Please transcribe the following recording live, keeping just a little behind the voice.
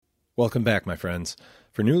Welcome back, my friends.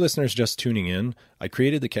 For new listeners just tuning in, I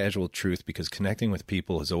created The Casual Truth because connecting with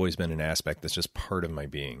people has always been an aspect that's just part of my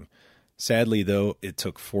being. Sadly, though, it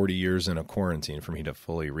took 40 years in a quarantine for me to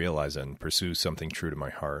fully realize it and pursue something true to my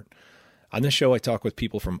heart. On this show, I talk with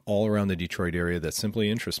people from all around the Detroit area that simply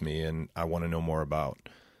interest me and I want to know more about.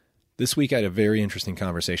 This week, I had a very interesting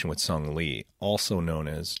conversation with Seoung Lee, also known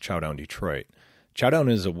as Chow Detroit. Chow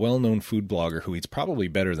is a well-known food blogger who eats probably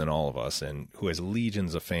better than all of us and who has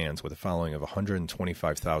legions of fans with a following of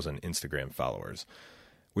 125,000 Instagram followers,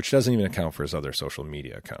 which doesn't even account for his other social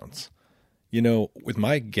media accounts. You know, with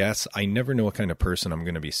my guests, I never know what kind of person I'm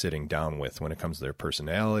going to be sitting down with when it comes to their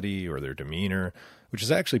personality or their demeanor, which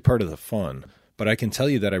is actually part of the fun. But I can tell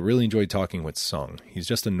you that I really enjoyed talking with Seoung. He's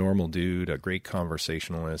just a normal dude, a great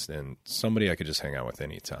conversationalist, and somebody I could just hang out with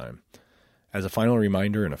anytime. As a final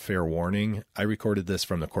reminder and a fair warning, I recorded this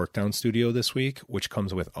from the Corktown studio this week, which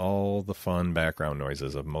comes with all the fun background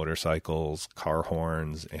noises of motorcycles, car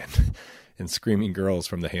horns, and screaming girls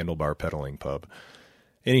from the Handlebar Pedaling Pub.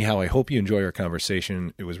 Anyhow, I hope you enjoy our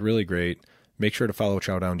conversation. It was really great. Make sure to follow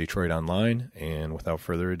Chow Detroit online, and without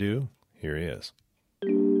further ado, here he is.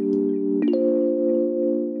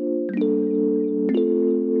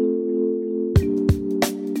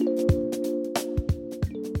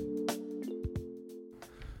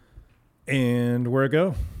 And where to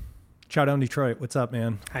go? Chow Detroit. What's up,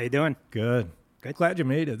 man? How you doing? Good. Good. Glad you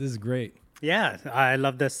made it. This is great. Yeah, I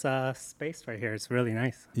love this space right here. It's really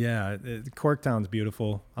nice. Yeah, Corktown's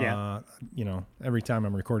beautiful. Yeah. Every time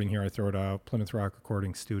I'm recording here, I throw it out. Plymouth Rock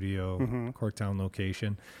Recording Studio, Corktown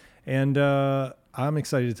location. And I'm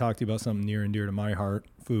excited to talk to you about something near and dear to my heart,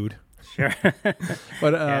 food. Sure.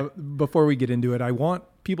 But Before we get into it, I want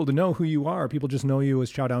people to know who you are. People just know you as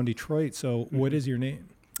Chow Detroit. So what is your name?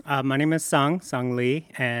 My name is Seoung Lee,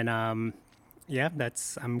 and I'm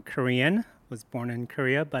Korean. Was born in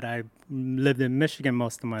Korea, but I lived in Michigan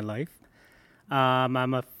most of my life.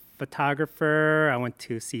 I'm a photographer. I went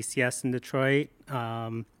to CCS in Detroit,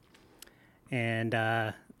 and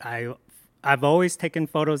I've always taken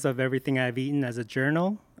photos of everything I've eaten as a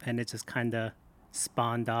journal, and it just kind of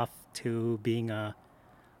spawned off to being a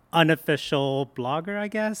unofficial blogger, I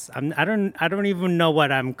guess. I don't even know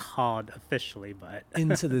what I'm called officially, but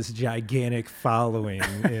into this gigantic following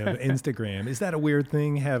of Instagram. Is that a weird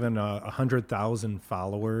thing, having 100,000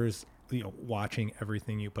 followers, watching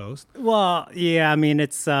everything you post? Well, yeah, I mean,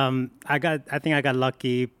 it's I think I got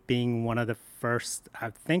lucky being one of the first. I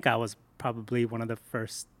think I was probably one of the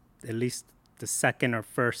first, at least the second or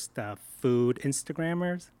first food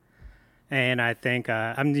Instagrammers. And I think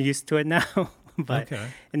I'm used to it now. But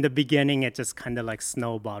in the beginning, it just kind of like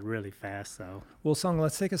snowballed really fast. So, well, Seoung,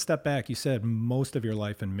 let's take a step back. You said most of your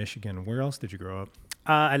life in Michigan. Where else did you grow up?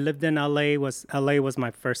 I lived in LA. LA was my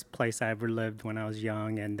first place I ever lived when I was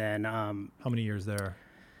young, and then how many years there?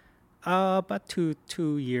 About two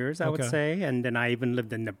years, I would say. And then I even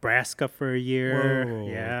lived in Nebraska for a year. Whoa.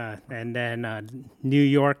 Yeah, and then New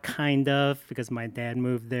York, kind of, because my dad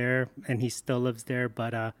moved there, and he still lives there,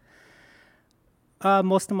 but.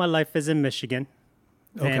 Most of my life is in Michigan,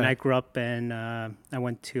 and I grew up in. I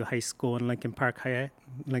went to high school in Lincoln Park High,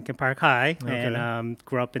 and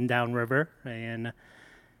grew up in Downriver, and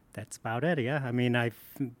that's about it. Yeah, I mean, I'm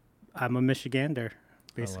a Michigander,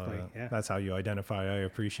 basically. Yeah, that's how you identify. I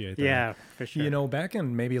appreciate that. Yeah, for sure. Back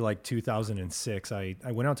in maybe like 2006, I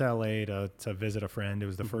went out to LA to visit a friend. It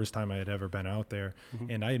was the first time I had ever been out there,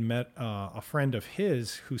 and I had met a friend of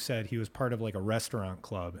his who said he was part of like a restaurant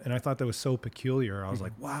club, and I thought that was so peculiar. I was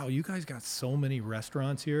like, wow, you guys got so many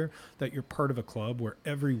restaurants here that you're part of a club where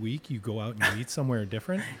every week you go out and you eat somewhere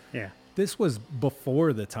different. Yeah. This was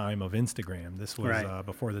before the time of Instagram. This was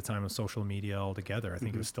before the time of social media altogether. I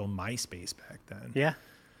think it was still MySpace back then. Yeah.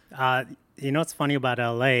 What's funny about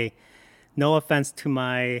LA? No offense to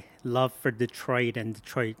my love for Detroit and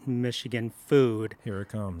Detroit, Michigan food. Here it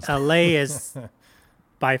comes. LA is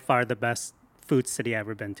by far the best food city I've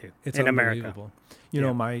ever been to in America.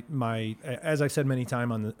 My as I've said many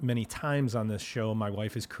times on this show, my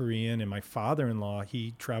wife is Korean, and my father-in-law,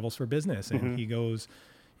 he travels for business, and he goes.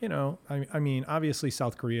 I mean, obviously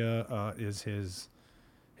South Korea is his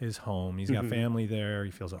home. He's got family there. He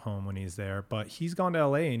feels at home when he's there. But he's gone to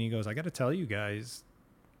LA, and he goes, I got to tell you guys,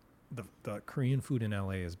 the Korean food in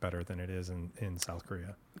LA is better than it is in South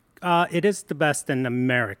Korea. It is the best in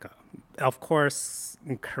America. Of course,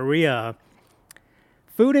 in Korea,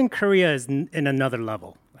 food in Korea is in another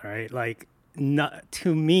level, all right? Like, not,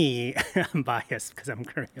 to me, I'm biased because I'm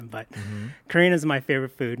Korean, but Korean is my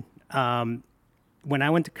favorite food. When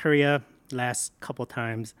I went to Korea last couple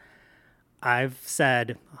times, I've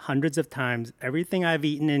said hundreds of times, everything I've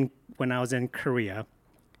eaten when I was in Korea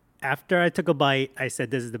After I took a bite, I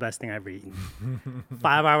said, this is the best thing I've eaten.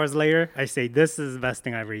 5 hours later, I say, this is the best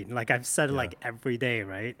thing I've eaten. Like I've said it like every day,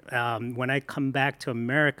 right? When I come back to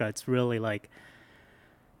America, it's really like,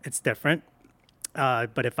 it's different.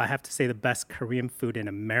 But if I have to say the best Korean food in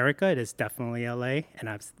America, it is definitely LA.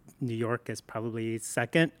 And New York is probably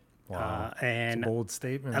second. Wow. And It's a bold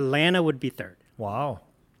statement. Atlanta would be third. Wow.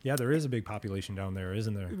 Yeah, there is a big population down there,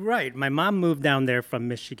 isn't there? Right. My mom moved down there from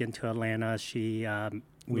Michigan to Atlanta. She We have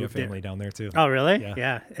moved there. family down there too. Oh, really?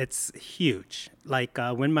 Yeah. It's huge. Like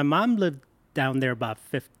when my mom lived down there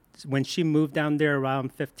when she moved down there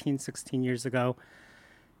around 15, 16 years ago,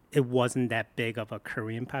 it wasn't that big of a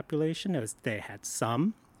Korean population. They had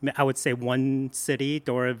some. I would say one city,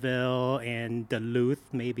 Doraville and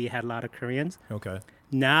Duluth, maybe had a lot of Koreans. Okay.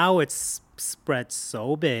 Now it's spread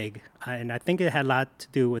so big, and I think it had a lot to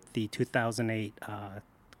do with the 2008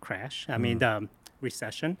 crash. I mean, the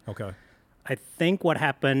recession. Okay. I think what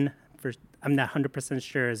happened, I'm not 100%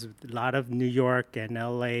 sure, is a lot of New York and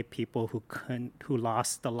LA people who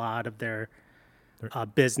lost a lot of their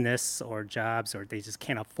business or jobs, or they just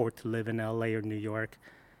can't afford to live in LA or New York.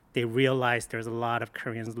 They realized there's a lot of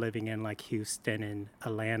Koreans living in like Houston and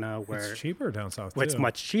Atlanta where It's cheaper down south it's too.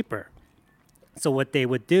 much cheaper. So what they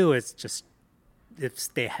would do is just,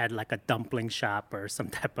 if they had like a dumpling shop or some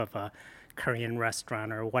type of a Korean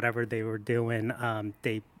restaurant or whatever they were doing,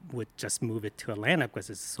 they would just move it to Atlanta because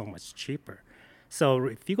it's so much cheaper. So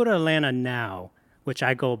if you go to Atlanta now, which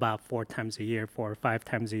I go about 4 or 5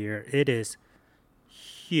 times a year, it is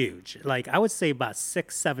huge. Like I would say about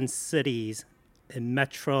 6, 7 cities in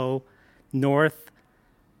Metro, North,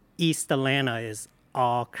 East Atlanta is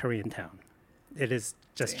all Koreatown. It is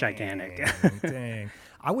just gigantic. Dang.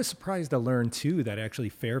 I was surprised to learn too that actually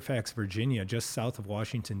Fairfax, Virginia, just south of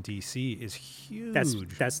Washington D.C., is huge.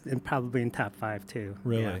 That's probably in top 5 too.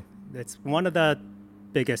 Really? Yeah. It's one of the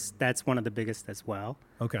biggest. That's one of the biggest as well.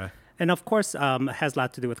 Okay. And of course, it has a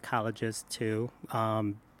lot to do with colleges too.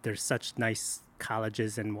 There's such nice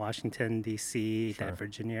colleges in Washington D.C., Sure. that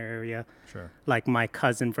Virginia area. Sure. Like my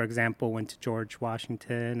cousin, for example, went to George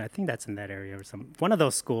Washington. I think that's in that area or one of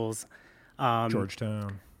those schools.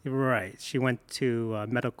 Georgetown. Right. She went to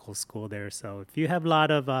medical school there. So if you have a lot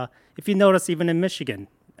of, if you notice, even in Michigan,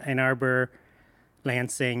 Ann Arbor,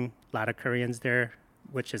 Lansing, a lot of Koreans there,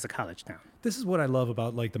 which is a college town. This is what I love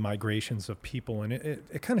about like the migrations of people, and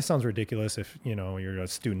it kind of sounds ridiculous if you're a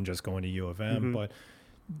student just going to U of M, but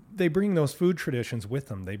they bring those food traditions with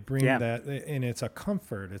them. They bring that, and it's a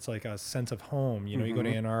comfort. It's like a sense of home. You go to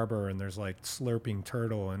Ann Arbor and there's like slurping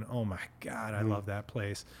turtle, and oh my God, I love that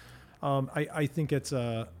place. I think it's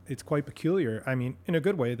quite peculiar. I mean, in a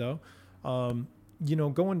good way though.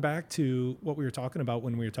 Going back to what we were talking about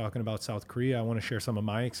when we were talking about South Korea, I want to share some of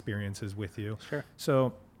my experiences with you. Sure.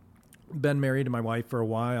 So, been married to my wife for a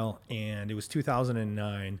while, and it was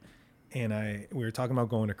 2009, and we were talking about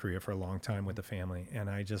going to Korea for a long time with the family, and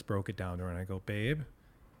I just broke it down to her, and I go, babe,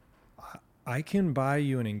 I can buy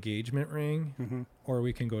you an engagement ring, or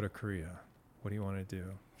we can go to Korea. What do you want to do?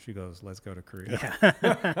 She goes, let's go to Korea.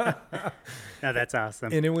 Yeah. No, that's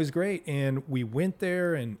awesome. And it was great. And we went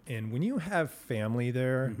there, and when you have family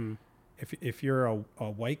there, if you're a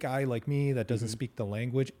white guy like me that doesn't speak the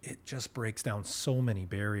language, it just breaks down so many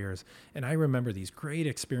barriers. And I remember these great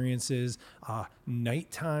experiences,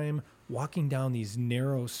 nighttime, walking down these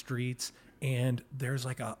narrow streets, and there's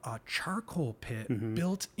like a charcoal pit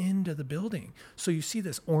built into the building. So you see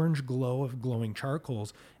this orange glow of glowing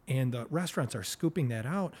charcoals, and the restaurants are scooping that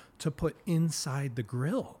out to put inside the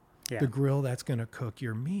grill. Yeah. The grill that's going to cook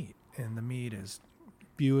your meat. And the meat is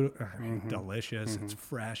beautiful, delicious, it's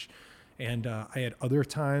fresh. And I had other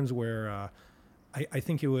times where I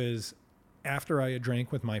think it was after I had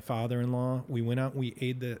drank with my father-in-law, we went out and we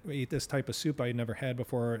ate this type of soup I had never had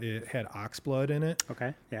before. It had ox blood in it.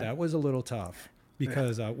 Okay. Yeah. That was a little tough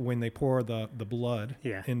because when they pour the blood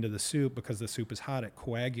Yeah. into the soup, because the soup is hot, it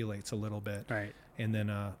coagulates a little bit. Right. And then,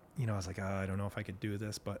 I was like, I don't know if I could do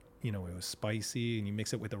this, but, it was spicy, and you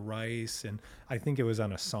mix it with the rice. And I think it was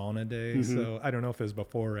on a sauna day. So I don't know if it was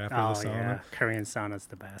before or after the sauna. Yeah. Korean sauna's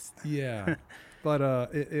the best. Yeah. But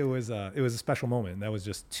it was a special moment. That was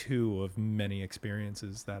just 2 of many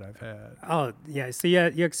experiences that I've had. Oh, yeah. So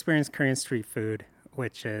you experienced Korean street food,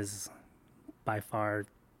 which is by far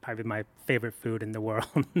probably my favorite food in the world.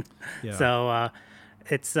 Yeah. So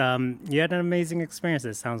it's you had an amazing experience.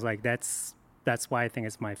 It sounds like that's why I think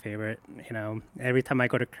it's my favorite. Every time I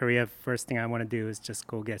go to Korea, first thing I want to do is just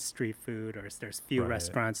go get street food, or there's few Right.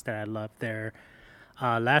 restaurants that I love there.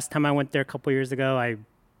 Last time I went there a couple years ago,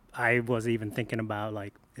 I was even thinking about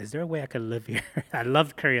like, is there a way I could live here? I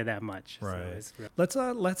loved Korea that much. Right. So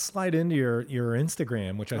Let's slide into your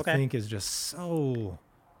Instagram, which I think is just so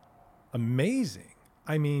amazing.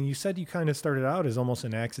 I mean, you said you kind of started out as almost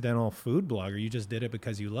an accidental food blogger. You just did it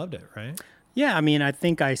because you loved it, right? Yeah, I mean, I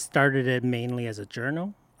think I started it mainly as a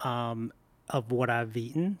journal of what I've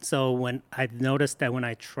eaten. So when I've noticed that when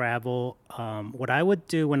I travel, what I would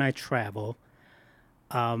do when I travel,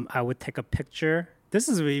 I would take a picture. This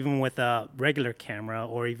is even with a regular camera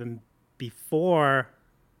or even before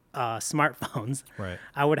smartphones. Right.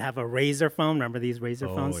 I would have a Razor phone. Remember these Razor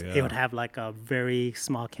phones? Yeah. It would have like a very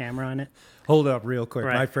small camera on it. Hold up real quick.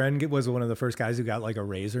 Right. My friend was one of the first guys who got like a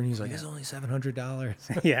Razor, and he's like, it's only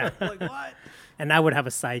 $700. Yeah. Like, what? And I would have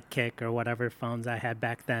a Sidekick or whatever phones I had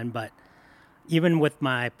back then. But even with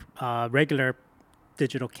my regular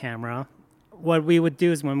digital camera, what we would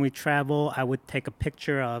do is when we travel, I would take a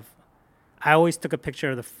picture of, I always took a picture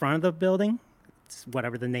of the front of the building,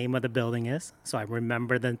 whatever the name of the building is, so I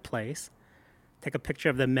remember the place. Take a picture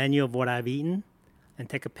of the menu of what I've eaten, and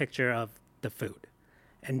take a picture of the food.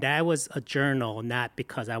 And that was a journal, not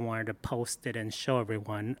because I wanted to post it and show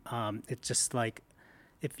everyone. It's just like,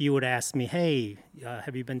 if you would ask me, hey,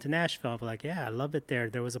 have you been to Nashville? I'd be like, yeah, I love it there.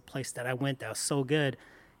 There was a place that I went that was so good.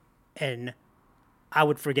 And I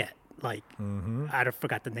would forget. Like, I'd have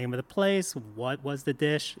forgot the name of the place, what was the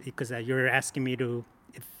dish, because you're asking me to,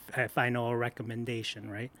 if I know a recommendation,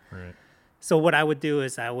 right? Right. So what I would do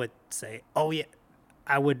is I would say, oh, yeah,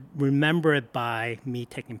 I would remember it by me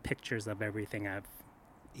taking pictures of everything I've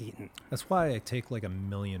eaten. That's why I take like 1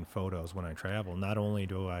 million photos when I travel. Not only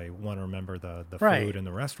do I want to remember the Right. food in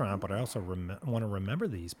the restaurant, but I also want to remember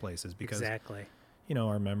these places because, Exactly. you know,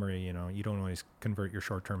 our memory, you know, you don't always convert your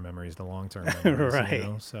short-term memories to long-term memories. Right. You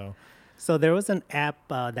know? So there was an app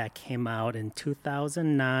that came out in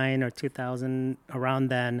 2009 or 2000, around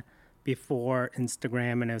then, before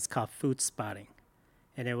Instagram, and it was called Food Spotting.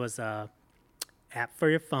 And it was a app for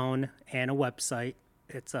your phone and a website.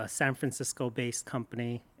 It's a San Francisco-based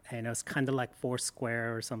company, and it was kind of like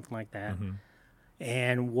Foursquare or something like that.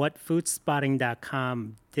 And what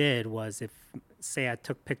foodspotting.com did was, if, say, I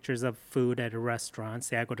took pictures of food at a restaurant,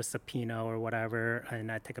 say I go to Sapino or whatever,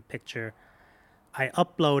 and I take a picture, I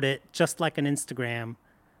upload it just like an Instagram,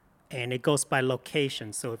 and it goes by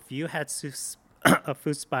location. So if you had a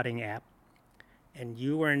food spotting app and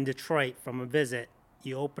you were in Detroit from a visit,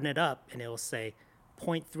 you open it up and it will say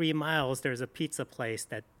 0.3 miles, there's a pizza place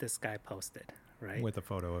that this guy posted, right? With a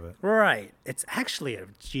photo of it. Right. It's actually a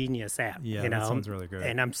genius app. Yeah, you know? that sounds really good.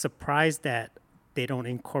 And I'm surprised that they don't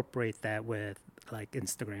incorporate that with like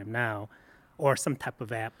Instagram now or some type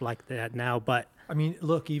of app like that now. But I mean,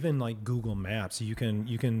 look, even like Google Maps, you can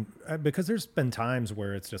because there's been times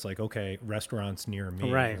where it's just like, okay, restaurants near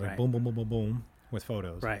me, Right, like right. boom, boom, boom, boom, boom, with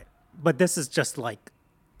photos. right. But this is just like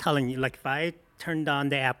telling you, like if I turned on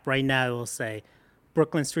the app right now, it will say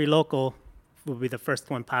Brooklyn Street Local will be the first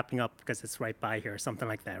one popping up because it's right by here or something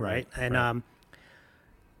like that, right? And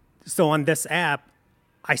so on this app,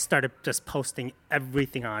 I started just posting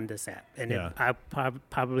everything on this app, and Yeah. I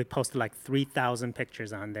probably posted like 3,000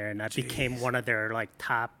 pictures on there, and I became one of their like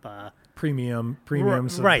top Premiums.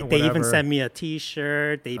 of Right. They even whatever. sent me a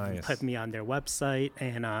T-shirt. They even Nice. put me on their website,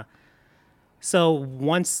 and so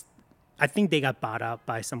once I think they got bought out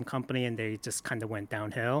by some company, and they just kind of went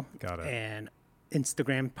downhill. Got it. And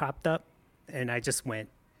Instagram popped up, and I just went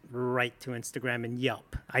right to Instagram and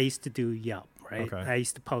Yelp. I used to do Yelp, right? Okay. I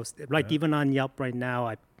used to post, like even on Yelp right now,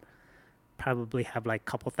 I probably have like a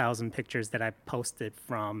couple thousand pictures that I posted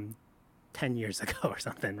from 10 years ago or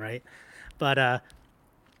something, right? But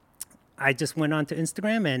I just went on to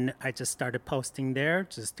Instagram and I just started posting there,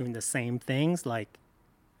 just doing the same things, like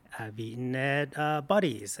I've eaten at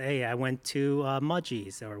Buddy's. Hey, I went to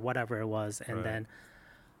Mudgee's or whatever it was. And Right. then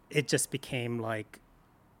it just became like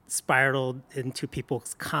spiraled into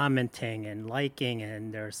people's commenting and liking,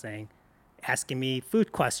 and they're saying, asking me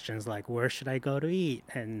food questions like, where should I go to eat?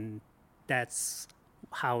 And that's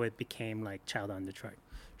how it became like Child on Detroit.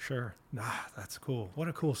 Sure. That's cool. What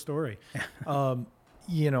a cool story.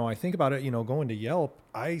 You know, I think about it, you know, going to Yelp.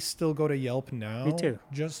 I still go to Yelp now. Me too.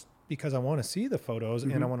 Just because I want to see the photos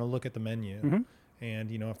and I want to look at the menu.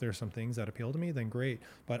 And, you know, if there's some things that appeal to me, then great.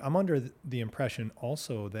 But I'm under the impression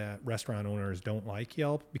also that restaurant owners don't like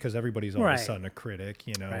Yelp because everybody's all of Right. a sudden a critic,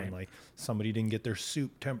 you know, Right. and like somebody didn't get their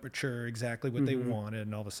soup temperature exactly what they wanted.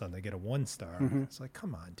 And all of a sudden they get a 1 star. It's like,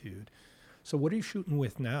 come on, dude. So what are you shooting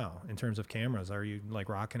with now in terms of cameras? Are you like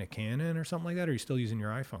rocking a Canon or something like that? Or are you still using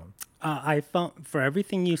your iPhone? iPhone, for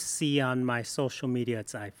everything you see on my social media,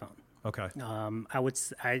 it's iPhone. Okay.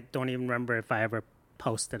 I don't even remember if I ever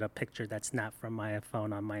posted a picture that's not from my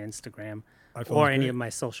iPhone on my Instagram iPhone's or any great. of my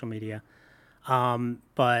social media.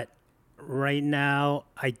 But right now,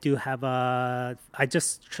 I do have I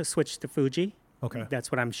just switched to Fuji. Okay.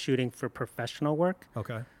 That's what I'm shooting for professional work.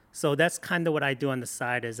 Okay. So that's kind of what I do on the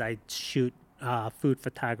side is I shoot food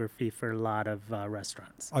photography for a lot of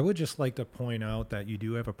restaurants. I would just like to point out that you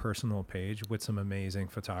do have a personal page with some amazing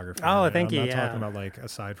photography. Oh, on it. thank you, I'm not yeah. talking about like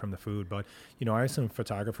aside from the food, but you know, I have some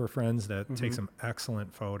photographer friends that take some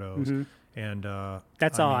excellent photos, and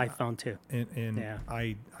That's all I found too. And Yeah.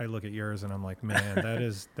 I look at yours and I'm like, man,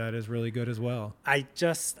 that is really good as well. I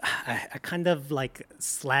kind of like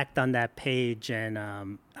slacked on that page, and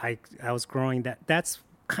I was growing that. That's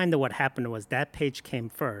kind of what happened was that page came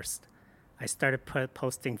first. I started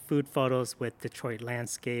posting food photos with Detroit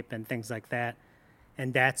landscape and things like that, and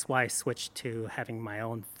that's why I switched to having my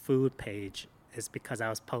own food page. Is because I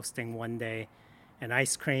was posting one day an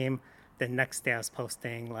ice cream, the next day I was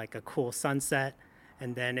posting like a cool sunset,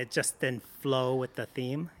 and then it just didn't flow with the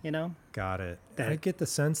theme, you know? Got it. I get the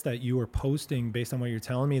sense that you were posting, based on what you're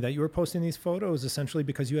telling me, that you were posting these photos essentially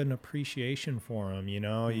because you had an appreciation for them. You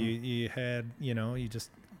know, you had, you know, you just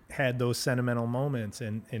had those sentimental moments,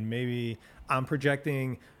 and maybe I'm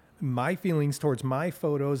projecting my feelings towards my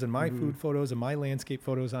photos and my food photos and my landscape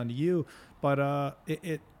photos onto you. But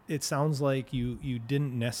it sounds like you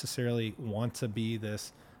didn't necessarily want to be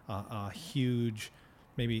this huge,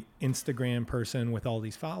 maybe Instagram person with all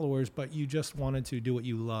these followers, but you just wanted to do what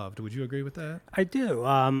you loved. Would you agree with that? I do.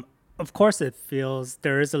 Of course,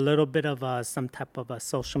 there is a little bit of some type of a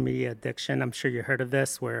social media addiction. I'm sure you heard of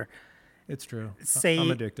this, where It's true. say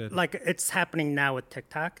I'm addicted. like it's happening now with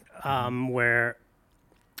TikTok, where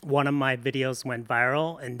one of my videos went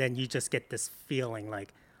viral, and then you just get this feeling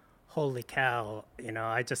like, holy cow, you know,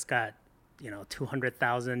 I just got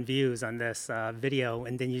 200,000 views on this video,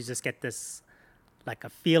 and then you just get this like a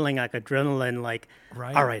feeling, like adrenaline, like,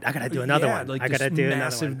 Right. all right, I gotta do another one. Like I gotta this do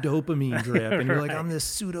massive another one. dopamine drip, and you're like, Right. I'm this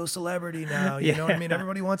pseudo celebrity now. You know what I mean?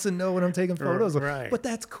 Everybody wants to know what I'm taking photos of, Right. but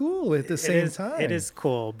that's cool at the same time. It is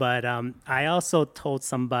cool, but I also told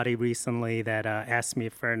somebody recently that asked me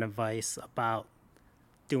for an advice about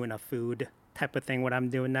doing a food type of thing, what I'm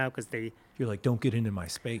doing now, because You're like, don't get into my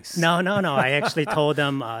space. No. I actually told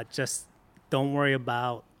them just don't worry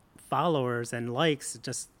about followers and likes.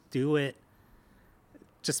 Just do it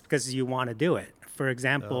just because you want to do it. For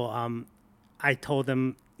example, I told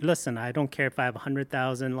them, listen, I don't care if I have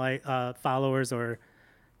 100,000 followers or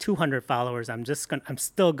 200 followers. I'm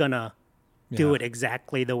still gonna do Yeah. it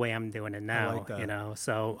exactly the way I'm doing it now. like that. You know,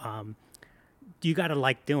 so you got to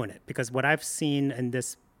like doing it, because what I've seen in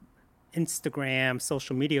this Instagram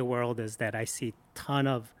social media world is that I see a ton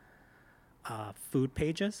of food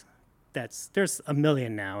pages. There's a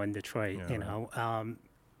million now in Detroit, Yeah, you right. know,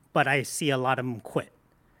 but I see a lot of them quit.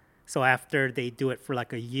 So after they do it for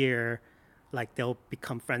like a year, like they'll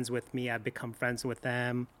become friends with me, I become friends with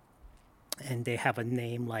them, and they have a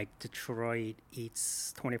name like Detroit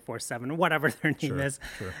Eats 24/7 or whatever their name is.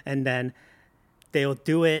 Sure. And then they'll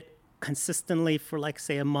do it consistently for like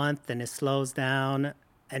say a month, and it slows down,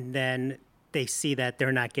 and then they see that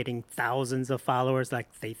they're not getting thousands of followers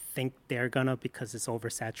like they think they're gonna, because it's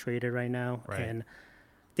oversaturated right now. Right. And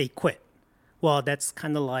they quit. Well, that's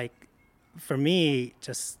kind of like, for me,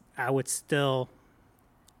 just I would still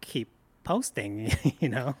keep posting, you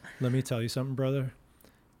know? Let me tell you something, brother.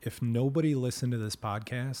 If nobody listened to this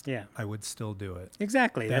podcast, Yeah. I would still do it.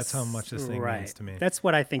 Exactly. That's how much this thing means to me. That's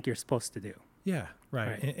what I think you're supposed to do. Yeah,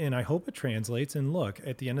 right. Right. And I hope it translates. And look,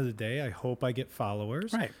 at the end of the day, I hope I get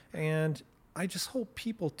followers. Right. And I just hope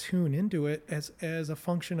people tune into it as a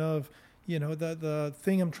function of, you know, the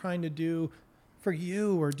thing I'm trying to do for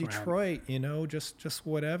you or Detroit, you know, just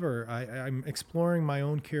whatever. I'm exploring my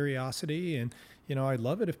own curiosity, and, you know, I'd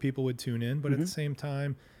love it if people would tune in, but at the same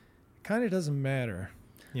time, it kind of doesn't matter,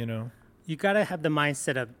 you know? You got to have the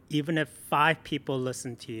mindset of, even if 5 people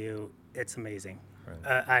listen to you, it's amazing.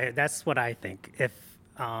 Right. That's what I think. If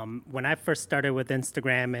when I first started with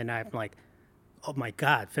Instagram, and I'm like, oh my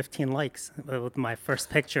God, 15 likes with my first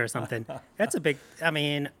picture or something. That's a big, I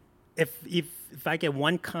mean, if I get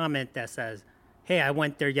one comment that says, hey, I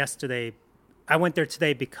went there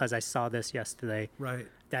today because I saw this yesterday. Right.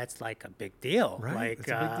 That's like a big deal. Right, Like, it's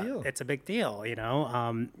a big deal. It's a big deal, you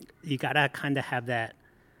know? You got to kind of have that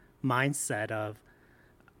mindset of,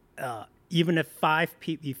 even if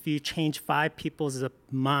if you change 5 people's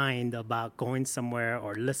mind about going somewhere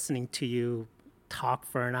or listening to you talk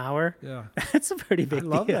for an hour. Yeah. That's a pretty big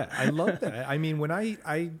deal. I love that. I mean, when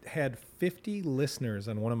I had 50 listeners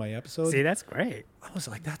on one of my episodes. See, that's great. I was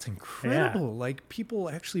like, that's incredible. Yeah. Like, people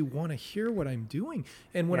actually want to hear what I'm doing.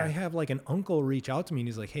 And when I have like an uncle reach out to me and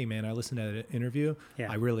he's like, hey man, I listened to that interview.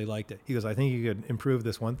 I really liked it. He goes, I think you could improve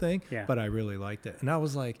this one thing, but I really liked it. And I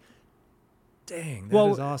was like, dang, that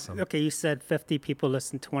is awesome. Okay, you said 50 people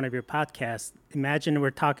listen to one of your podcasts. Imagine we're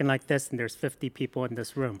talking like this and there's 50 people in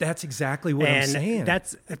this room. That's exactly what I'm saying.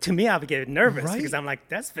 That's, to me, I would get nervous because I'm like,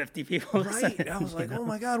 that's 50 people listening. I was like, oh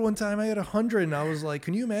my God, one time I had 100 and I was like,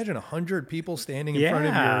 can you imagine 100 people standing in front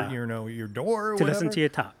of your door or to whatever? Listen to your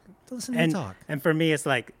talk. To listen to your talk. And for me, it's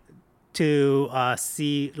like to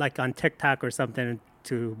see, like on TikTok or something,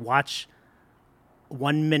 to watch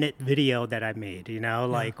 1 minute video that I made,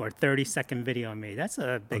 or 30-second video I made. That's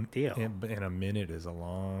a big deal. And a minute is a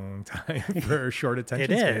long time for short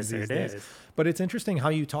attention spans these days. Is. But it's interesting how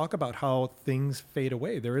you talk about how things fade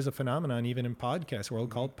away. There is a phenomenon even in podcast world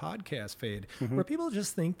called podcast fade, where people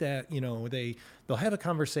just think that, they'll have a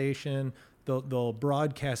conversation, they'll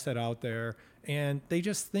broadcast it out there, and they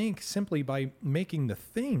just think simply by making the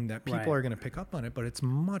thing that people are going to pick up on it, but it's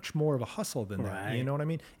much more of a hustle than that. You know what I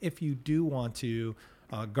mean? If you do want to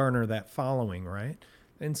garner that following, right?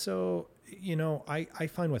 And so, I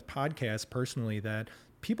find with podcasts personally that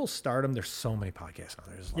people start them. There's so many podcasts now.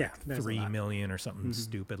 There's like 3 million or something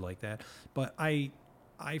stupid like that. But I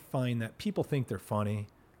find that people think they're funny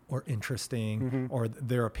or interesting or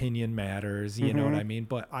their opinion matters, you know what I mean?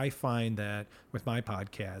 But I find that with my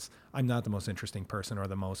podcast, I'm not the most interesting person or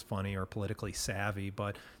the most funny or politically savvy,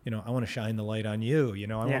 but, I want to shine the light on you.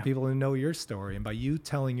 I want people to know your story. And by you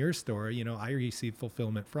telling your story, I receive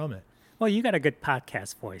fulfillment from it. Well, you got a good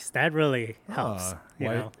podcast voice. That really helps.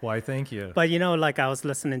 Why, thank you. But, like I was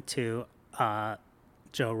listening to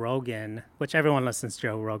Joe Rogan, which everyone listens to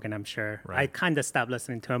Joe Rogan, I'm sure. Right. I kind of stopped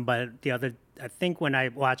listening to him, but I think when I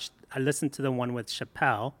listened to the one with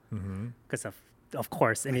Chappelle, because of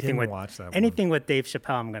course, anything with Dave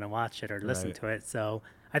Chappelle, I'm going to watch it or listen to it. So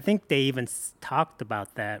I think they even talked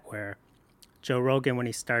about that, where Joe Rogan, when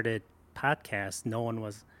he started podcast,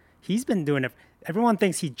 he's been doing it. Everyone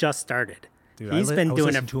thinks he just started. Dude, I was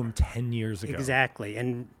listening to him 10 years ago. Exactly.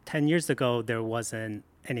 And 10 years ago, there wasn't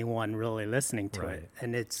anyone really listening to it.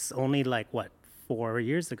 And it's only 4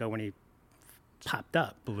 years ago when he popped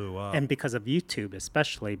up. Blew up. And because of YouTube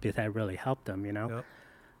especially, that really helped him, Yep.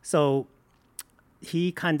 So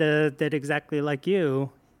he kind of did exactly like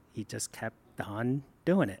you. He just kept on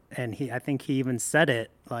doing it. And I think he even said it,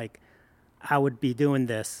 I would be doing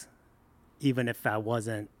this even if I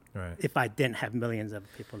wasn't, if I didn't have millions of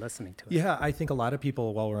people listening to it. Yeah, I think a lot of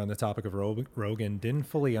people, while we're on the topic of Rogan, didn't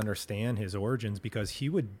fully understand his origins, because he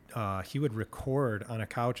would record on a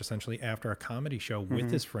couch essentially after a comedy show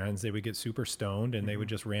with his friends. They would get super stoned and they would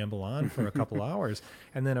just ramble on for a couple hours.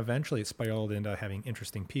 And then eventually it spiraled into having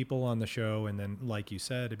interesting people on the show. And then, like you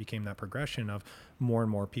said, it became that progression of more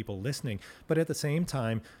and more people listening. But at the same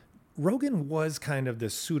time, Rogan was kind of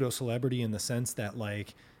this pseudo celebrity in the sense that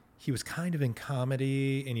he was kind of in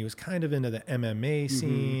comedy and he was kind of into the MMA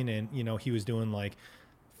scene, and, he was doing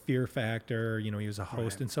Fear Factor, he was a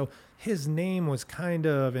host. And so his name was kind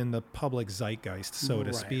of in the public zeitgeist, so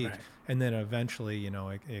to speak. Right. And then eventually,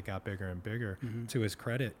 it got bigger and bigger to his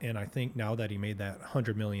credit. And I think now that he made that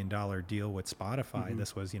 $100 million deal with Spotify,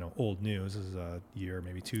 this was, old news. This is a year,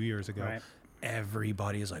 maybe 2 years ago. Right.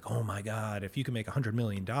 Everybody is like, oh my God, if you can make $100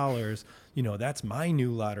 million, that's my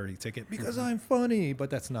new lottery ticket because I'm funny.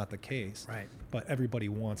 But that's not the case. Right. But everybody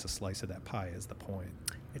wants a slice of that pie is the point.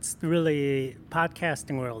 It's really,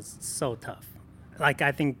 podcasting world is so tough. I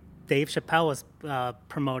think Dave Chappelle was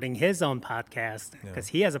promoting his own podcast because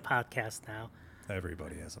he has a podcast now.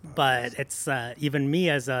 Everybody has a podcast. But it's even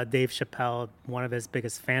me as Dave Chappelle, one of his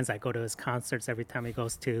biggest fans. I go to his concerts every time he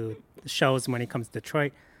goes to shows when he comes to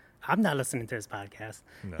Detroit. I'm not listening to his podcast,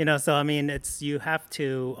 No. So I mean, you have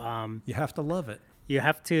to love it. You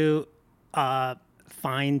have to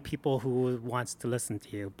find people who wants to listen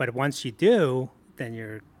to you. But once you do, then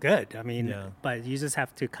you're good. I mean, but you just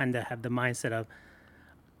have to kind of have the mindset of,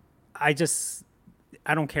 I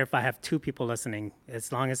don't care if I have 2 people listening.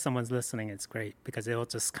 As long as someone's listening, it's great, because it'll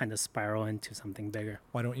just kind of spiral into something bigger.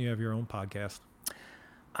 Why don't you have your own podcast?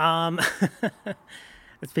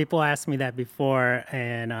 People asked me that before,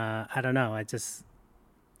 and I don't know.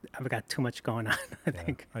 I've got too much going on, I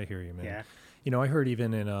think. I hear you, man. Yeah. I heard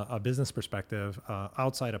even in a business perspective,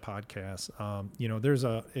 outside of podcasts, there's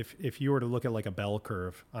if you were to look at a bell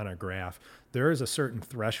curve on a graph, there is a certain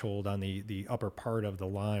threshold on the upper part of the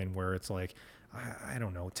line where it's I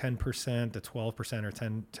don't know, 10% to 12% or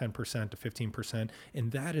 10% to 15%.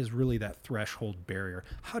 And that is really that threshold barrier.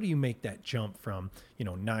 How do you make that jump from,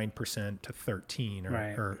 9% to 13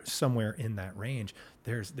 or somewhere in that range?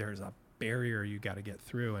 There's a barrier you got to get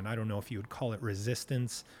through. And I don't know if you would call it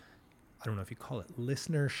resistance. I don't know if you call it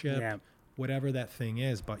listenership, whatever that thing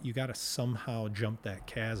is, but you got to somehow jump that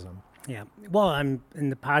chasm. Yeah. Well, I'm in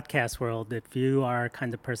the podcast world. If you are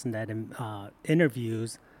kind of person that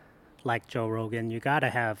interviews like Joe Rogan, you got to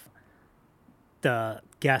have the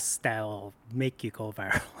guests that will make you go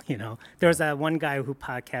viral. There's that one guy who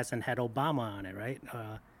podcasts and had Obama on it, right?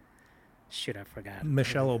 I forgot.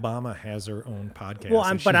 Michelle Obama has her own podcast. Well,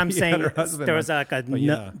 I'm saying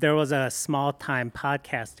there was a small time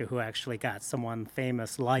podcaster who actually got someone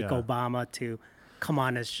famous like Obama to come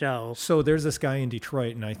on his show. So there's this guy in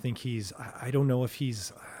Detroit, and I think I don't know if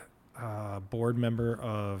he's a board member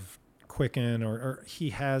of Quicken or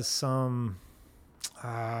he has some,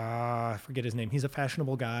 I forget his name. He's a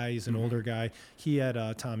fashionable guy. He's an older guy. He had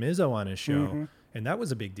Tom Izzo on his show. And that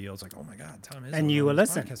was a big deal. It's like, oh my God, Tom Izzo. And you will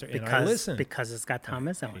listen because it's got Tom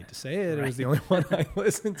Izzo. I hate to say it. It was the only one I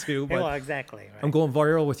listened to. But well, exactly. Right. I'm going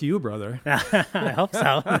viral with you, brother. I hope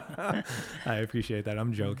so. I appreciate that.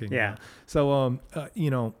 I'm joking. Yeah. So,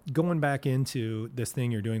 going back into this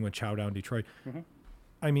thing you're doing with Chow Down Detroit,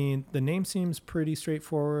 I mean, the name seems pretty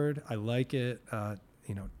straightforward. I like it.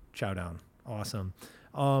 Chow Down. Awesome.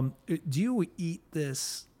 Do you eat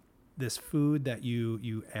this food that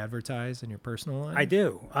you advertise in your personal life? I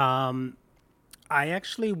do. I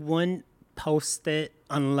actually wouldn't post it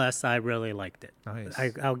unless I really liked it. Nice.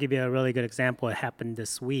 I'll give you a really good example. It happened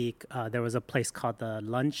this week. There was a place called the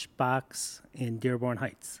Lunchbox in Dearborn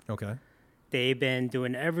Heights. Okay. They've been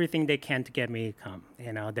doing everything they can to get me to come.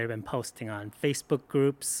 They've been posting on Facebook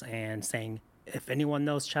groups and saying, if anyone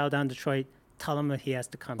knows Chow Down Detroit, tell him that he has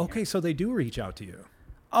to come Okay, here. so they do reach out to you.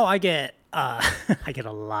 Oh, I get I get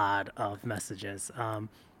a lot of messages from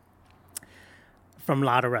a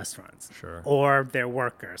lot of restaurants. Sure. Or their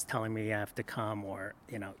workers telling me I have to come, or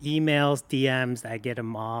emails, DMs. I get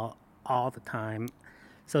them all the time.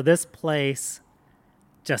 So this place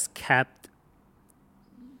just kept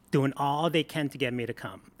doing all they can to get me to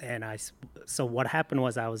come. And so what happened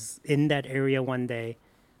was I was in that area one day,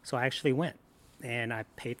 so I actually went and I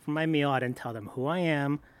paid for my meal. I didn't tell them who I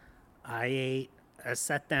am. I ate. I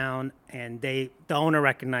sat down, and the owner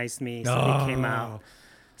recognized me, so they came out.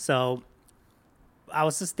 So I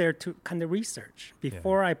was just there to kind of research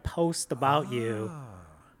before I post about you,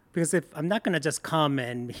 because if I'm not gonna just come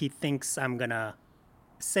and he thinks I'm gonna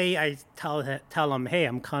say I tell him, hey,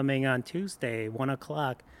 I'm coming on Tuesday,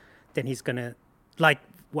 1:00, then he's gonna like.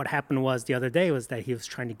 What happened was the other day was that he was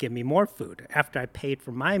trying to give me more food after I paid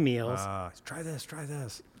for my meals. Try this.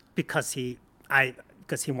 Because he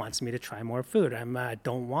wants me to try more food. I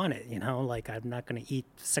don't want it, I'm not going to eat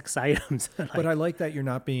 6 items. But I like that you're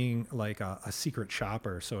not being like a secret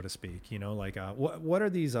shopper, so to speak. What are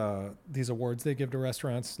these awards they give to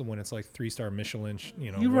restaurants when it's like 3-star Michelin?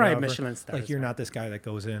 You're right, Michelin stars. Like you're not this guy that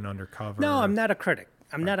goes in undercover. No, I'm not a critic.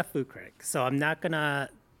 I'm not a food critic, so I'm not gonna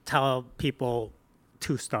tell people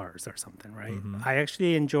 2 stars or something, right? I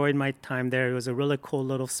actually enjoyed my time there. It was a really cool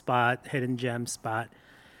little spot, hidden gem spot.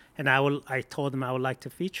 And I told them I would like to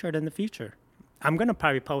feature it in the future. I'm going to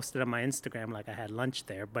probably post it on my Instagram like I had lunch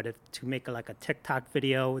there. But to make a TikTok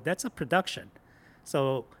video, that's a production.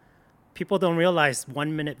 So people don't realize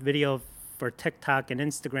 1-minute video for TikTok and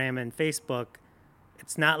Instagram and Facebook,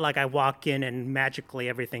 it's not like I walk in and magically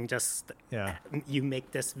everything just, you make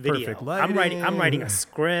this video. Perfect lighting. I'm writing a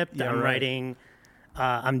script.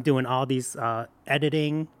 I'm doing all these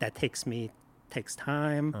editing that takes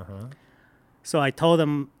time. So I told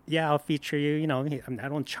him, I'll feature you. I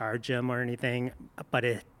don't charge him or anything, but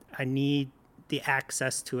I need the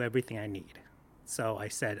access to everything I need. So I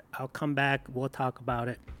said, I'll come back. We'll talk about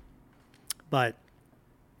it. But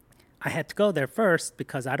I had to go there first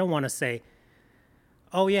because I don't want to say,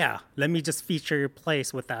 oh, yeah, let me just feature your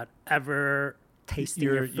place without ever tasting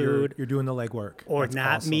your food. You're doing the legwork. Or that's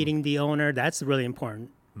not awesome. Meeting the owner. That's really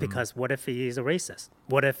important because what if he's a racist?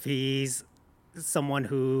 What if he's someone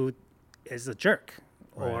who is a jerk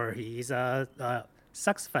or he's a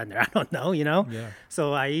sex offender? I don't know,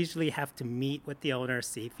 So I usually have to meet with the owner,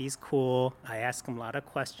 see if he's cool. I ask him a lot of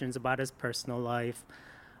questions about his personal life.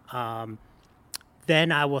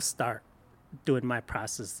 Then I will start doing my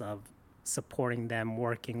process of supporting them,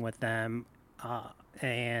 working with them.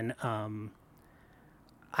 And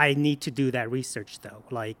I need to do that research though.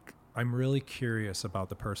 I'm really curious about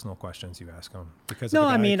the personal questions you ask them because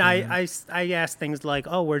I ask things like,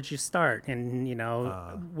 oh, where'd you start? And,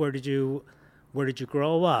 where did you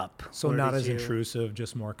grow up? So Where not did as you... intrusive,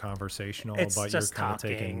 just more conversational, It's but just you're kind of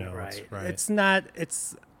talking, taking notes, right?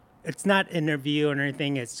 It's not interview or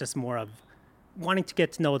anything. It's just more of wanting to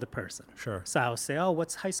get to know the person. Sure. So I'll say, oh,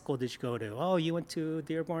 what's high school did you go to? Oh, you went to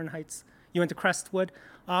Dearborn Heights. You went to Crestwood.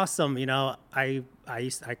 Awesome. You know, I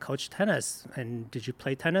coached tennis. And did you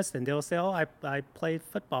play tennis? And they'll say, oh, I played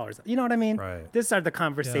football. Or something. You know what I mean? Right. These are the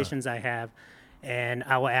conversations I have. And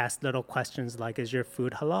I will ask little questions like, is your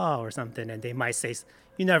food halal or something? And they might say,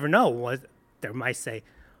 you never know what they might say.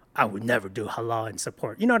 I would never do halal in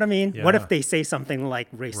support. You know what I mean? Yeah. What if they say something like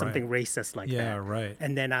something racist like that? Yeah, right.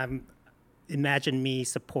 And then imagine me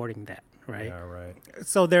supporting that, right? Yeah, right.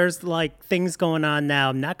 So there's like things going on now.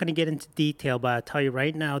 I'm not going to get into detail, but I'll tell you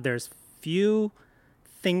right now, there's few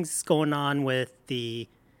things going on with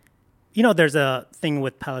there's a thing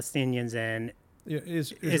with Palestinians and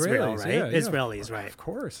Israel, right? Yeah, Israelis, right? Of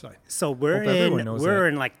course. So we're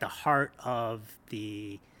in like the heart of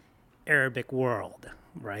the Arabic world,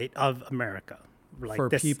 right? Of America. Like for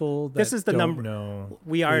people that this is the don't know,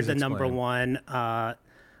 we are please the explain. number one.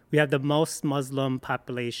 We have the most Muslim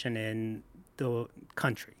population in the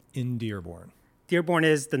country. In Dearborn. Dearborn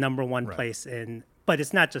is the number one Right. place but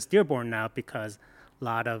it's not just Dearborn now because a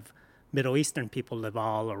lot of Middle Eastern people live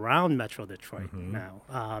all around Metro Detroit now,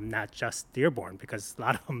 not just Dearborn, because a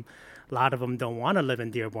lot of them don't want to live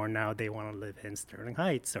in Dearborn now. They want to live in Sterling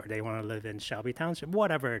Heights or they want to live in Shelby Township,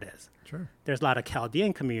 whatever it is. Sure. There's a lot of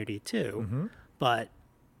Chaldean community too, but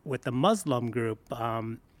with the Muslim group,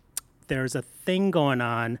 there's a thing going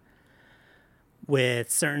on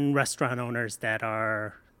with certain restaurant owners that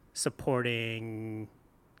are supporting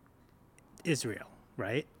Israel,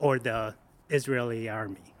 right? Or the Israeli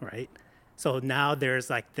army, right? So now there's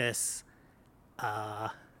like this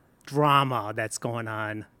drama that's going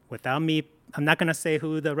on without me. I'm not going to say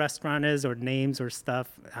who the restaurant is or names or stuff.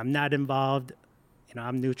 I'm not involved. You know,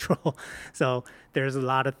 I'm neutral. So there's a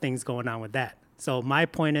lot of things going on with that. So my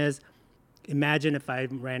point is, imagine if I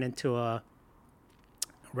ran into a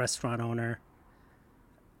restaurant owner,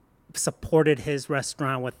 supported his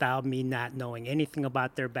restaurant without me not knowing anything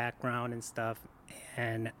about their background and stuff,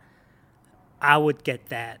 and I would get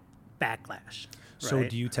that backlash. So right?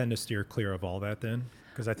 do you tend to steer clear of all that then?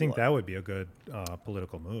 Because I think that would be a good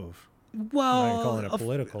political move. Well, I'm not calling it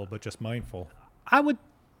political, but just mindful. I would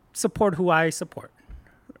support who I support.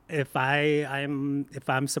 If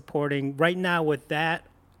I'm supporting right now with that,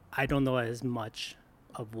 I don't know as much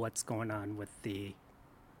of what's going on with the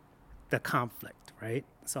conflict, right?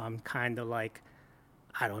 So I'm kind of like,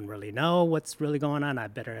 I don't really know what's really going on. I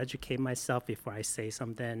better educate myself before I say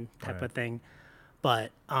something type of thing.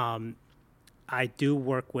 But I do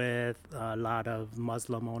work with a lot of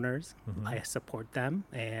Muslim owners. I support them,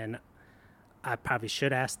 and I probably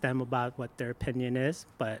should ask them about what their opinion is.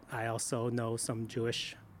 But I also know some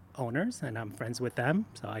Jewish owners, and I'm friends with them.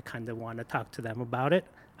 So I kind of want to talk to them about it.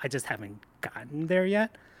 I just haven't gotten there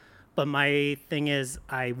yet. But my thing is,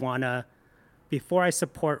 I want to, before I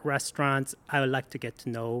support restaurants, I would like to get to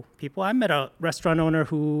know people. I met a restaurant owner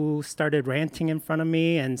who started ranting in front of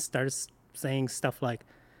me and started saying stuff like,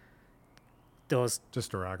 those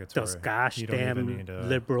Just derogatory. those gosh You don't even damn need to-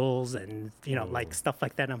 liberals and, like stuff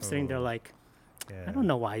like that. And I'm sitting there like, Yeah. I don't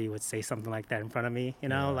know why you would say something like that in front of me.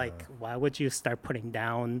 Like, why would you start putting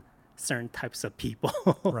down certain types of people?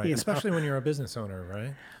 Right, you know? especially when you're a business owner,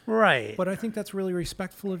 right? Right. But I think that's really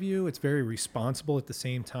respectful of you. It's very responsible at the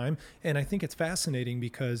same time. And I think it's fascinating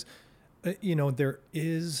because, there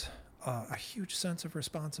is a huge sense of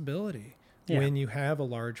responsibility when you have a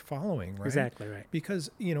large following, right? Exactly right. Because,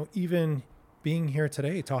 even being here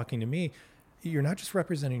today talking to me, you're not just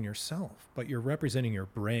representing yourself, but you're representing your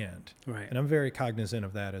brand. Right. And I'm very cognizant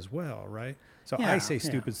of that as well, right? So Yeah, I say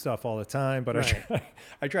stupid stuff all the time, but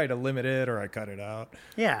I try to limit it or I cut it out.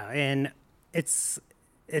 Yeah, and it's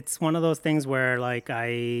one of those things where like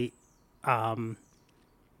I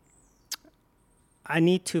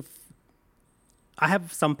need to. I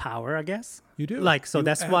have some power, I guess. You do. Like, so You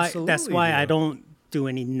that's why absolutely I do. don't do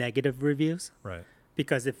any negative reviews. Right.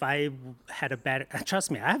 Because if I had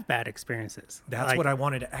trust me, I have bad experiences. That's Like, what I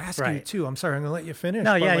wanted to ask you right. too. I'm sorry, I'm gonna let you finish.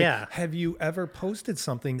 No, but yeah. Have you ever posted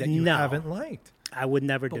something that you No. haven't liked? I would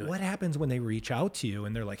never But do what it. happens when they reach out to you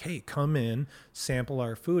and they're like, "Hey, come in, sample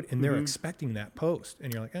our food," and they're expecting that post,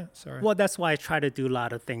 and you're like, sorry. Well, that's why I try to do a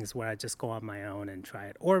lot of things where I just go on my own and try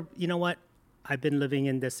it. Or, you know what? I've been living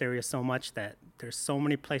in this area so much that there's so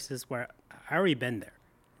many places where I already been there.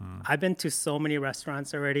 I've been to so many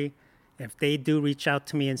restaurants already. If they do reach out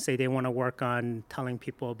to me and say they want to work on telling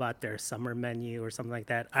people about their summer menu or something like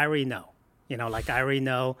that, I already know. I already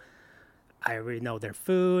know I already know their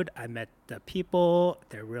food. I met the people.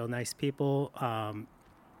 They're real nice people.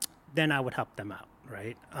 Then I would help them out,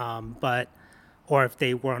 right? Or if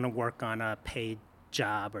they want to work on a paid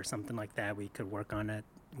job or something like that, we could work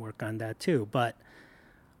on that too. But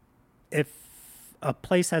if a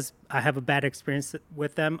place I have a bad experience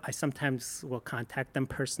with them, I sometimes will contact them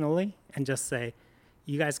personally and just say,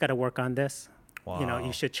 you guys got to work on this. Wow.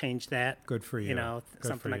 You should change that. Good for you. Good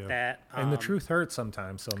something for like you. that. And the truth hurts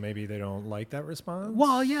sometimes, so maybe they don't like that response.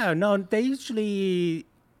 Well, yeah, no, they usually,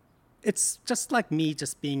 it's just like me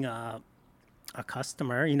just being a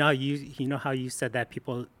customer. You know how you said that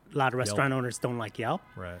a lot of restaurant owners don't like Yelp?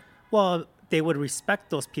 Right. Well, they would respect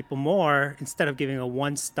those people more instead of giving a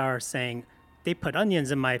 1-star saying, they put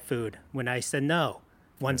onions in my food when I said no.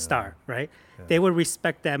 1 star, right? Yeah. They would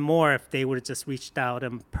respect that more if they would have just reached out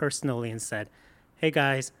and personally and said, hey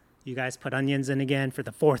guys, you guys put onions in again for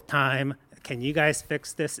the 4th time. Can you guys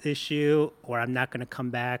fix this issue? Or I'm not going to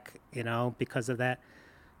come back, because of that.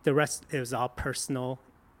 The rest, it was all personal.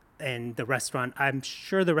 And the restaurant, I'm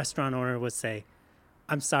sure the restaurant owner would say,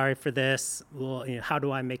 I'm sorry for this. Well, how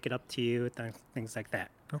do I make it up to you? Things like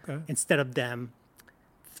that. Okay. Instead of them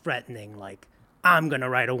threatening, like, I'm going to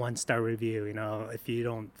write a 1-star review, if you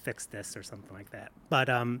don't fix this or something like that. But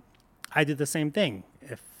I did the same thing.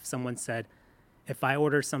 If someone said, if I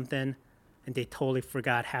order something and they totally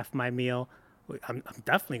forgot half my meal, I'm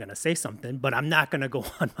definitely going to say something, but I'm not going to go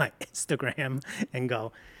on my Instagram and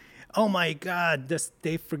go, oh my God,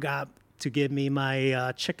 they forgot to give me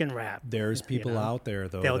my chicken wrap. There's people out there,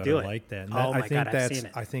 though, They'll that do are it. like that. And Oh my God, I've seen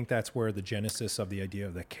it. I think that's where the genesis of the idea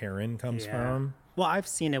of the Karen comes from. Well, I've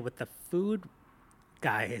seen it with the food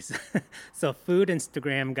guys. So food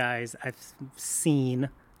Instagram guys I've seen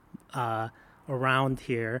around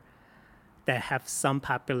here that have some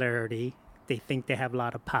popularity. They think they have a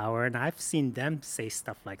lot of power. And I've seen them say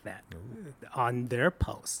stuff like that on their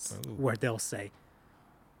posts where they'll say,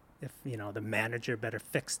 if, the manager better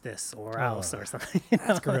fix this or else or something.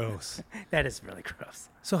 That's gross. That is really gross.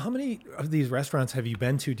 So how many of these restaurants have you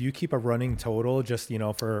been to? Do you keep a running total just,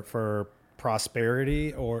 for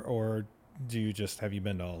prosperity or have you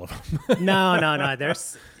been to all of them? No.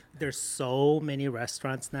 There's so many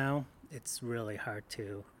restaurants now. It's really hard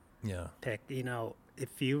to pick.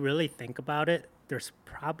 If you really think about it, there's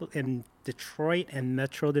probably in Detroit and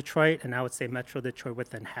Metro Detroit, and I would say Metro Detroit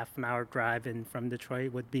within half an hour drive in from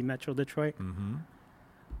Detroit would be Metro Detroit. Mm-hmm.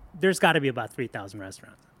 There's got to be about 3,000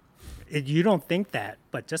 restaurants. You don't think that,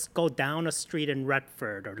 but just go down a street in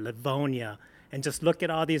Redford or Livonia and just look at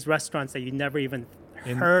all these restaurants that you never even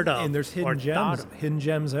heard of. And there's hidden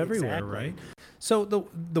gems everywhere, exactly. Right? So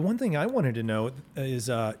the one thing I wanted to know is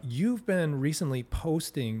you've been recently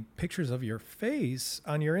posting pictures of your face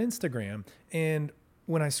on your Instagram, and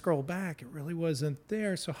when I scroll back, it really wasn't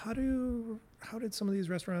there. So how did some of these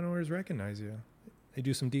restaurant owners recognize you? They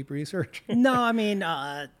do some deep research? No, I mean,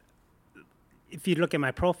 if you look at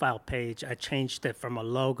my profile page, I changed it from a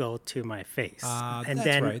logo to my face.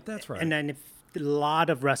 That's right. And then if a lot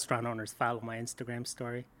of restaurant owners follow my Instagram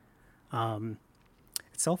story.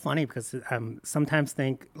 It's so funny because I sometimes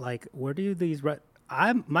think, like, where do these...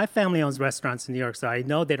 my family owns restaurants in New York, so I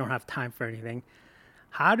know they don't have time for anything.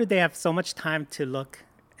 How do they have so much time to look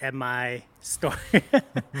at my story?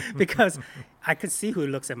 Because I could see who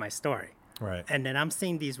looks at my story. Right. And then I'm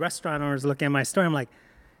seeing these restaurant owners looking at my story. I'm like,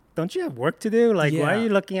 don't you have work to do? Like, why are you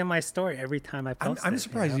looking at my story every time I post I'm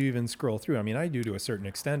surprised you even scroll through. I mean, I do to a certain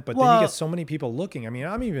extent, but Well, then you get so many people looking. I mean,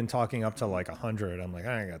 I'm even talking up to like 100. I'm like,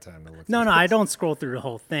 I ain't got time to look. No, I don't scroll through the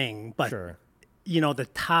whole thing. But, Sure. The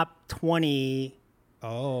top 20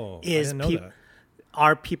 are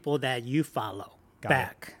people that you follow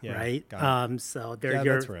back, right? So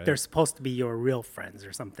they're supposed to be your real friends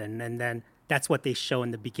or something. And then that's what they show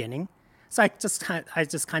in the beginning. So I just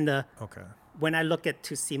kind of... Okay. When I look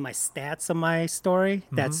to see my stats of my story,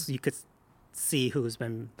 that's you could see who's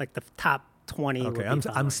been like the top 20. Okay,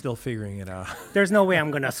 I'm still figuring it out. There's no way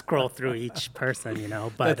I'm going to scroll through each person,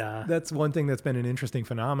 but that's one thing that's been an interesting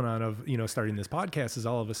phenomenon of, starting this podcast is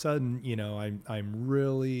all of a sudden, I'm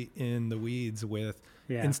really in the weeds with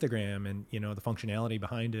Instagram and, the functionality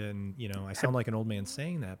behind it. And, I sound like an old man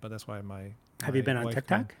saying that, but that's why have you been on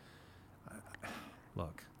TikTok?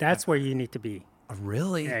 Look, that's where you need to be.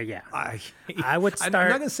 Really? Yeah. I would start. I'm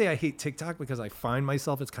not going to say I hate TikTok because I find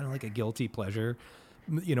myself, it's kind of like a guilty pleasure,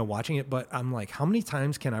 watching it. But I'm like, how many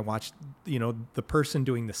times can I watch, the person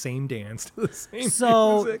doing the same dance to the same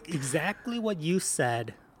music? Exactly what you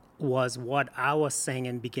said was what I was saying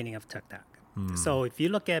in the beginning of TikTok. So if you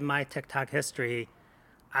look at my TikTok history,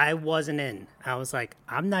 I wasn't in. I was like,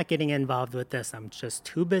 I'm not getting involved with this. I'm just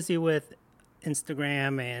too busy with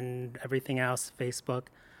Instagram and everything else, Facebook,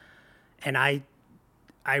 and I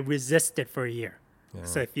resisted for a year. Yeah.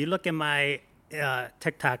 So if you look at my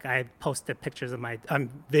TikTok, I posted pictures of my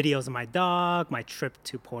videos of my dog, my trip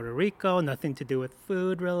to Puerto Rico, nothing to do with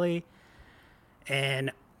food really.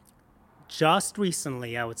 And just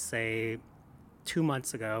recently, I would say 2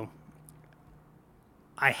 months ago,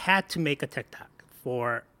 I had to make a TikTok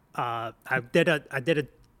for I did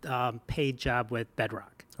a paid job with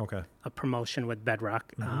Bedrock. Okay. A promotion with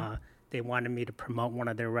Bedrock. They wanted me to promote one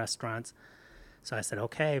of their restaurants. So I said,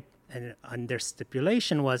 okay. And their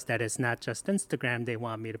stipulation was that it's not just Instagram. They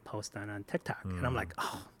want me to post on TikTok. And I'm like,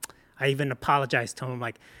 oh, I even apologized to them. I'm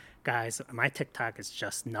like, guys, my TikTok is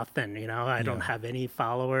just nothing. You know, I don't have any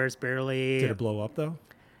followers, barely. Did it blow up though?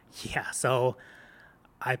 Yeah. So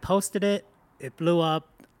I posted it. It blew up.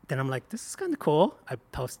 Then I'm like, this is kind of cool.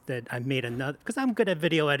 I made another, because I'm good at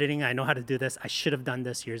video editing. I know how to do this. I should have done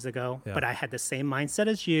this years ago. Yeah. But I had the same mindset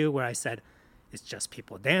as you where I said, it's just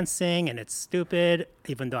people dancing and it's stupid.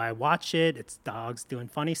 Even though I watch it, it's dogs doing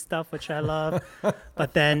funny stuff, which I love.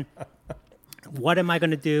 But then what am I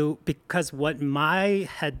going to do? Because what my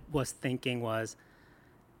head was thinking was,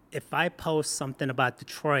 if I post something about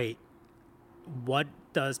Detroit, what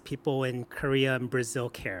does people in Korea and Brazil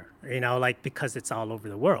care? You know, like, because it's all over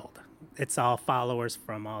the world. It's all followers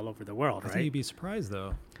from all over the world, right? I think you'd be surprised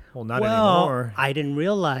though. Well, not anymore. I didn't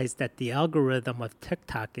realize that the algorithm of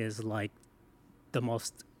TikTok is like the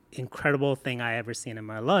most incredible thing I ever seen in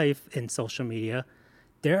my life in social media.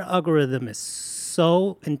 Their algorithm is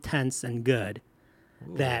so intense and good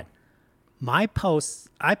that my posts,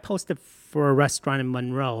 I posted for a restaurant in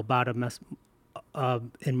Monroe about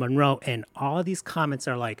in Monroe, and all these comments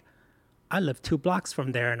are like, I live 2 blocks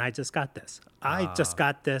from there and I just got this. I just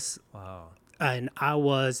got this. Wow. And I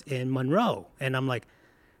was in Monroe. And I'm like,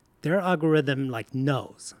 their algorithm like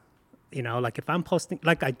knows. You know, like if I'm posting,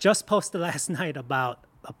 like I just posted last night about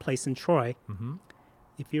a place in Troy. Mm-hmm.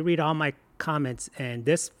 If you read all my comments, and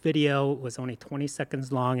this video was only 20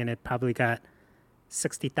 seconds long and it probably got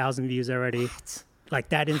 60,000 views already. What? Like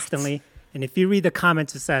that instantly. What? And if you read the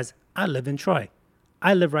comments, it says, I live in Troy.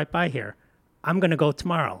 I live right by here. I'm going to go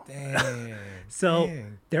tomorrow. Dang. So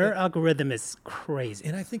their algorithm is crazy.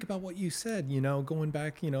 And I think about what you said, you know, going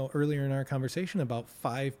back, you know, earlier in our conversation about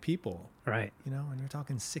 5 people. Right. You know, and you're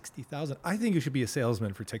talking 60,000. I think you should be a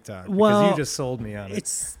salesman for TikTok well, because you just sold me on it.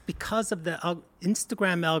 It's because of the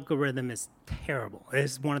Instagram algorithm is terrible. It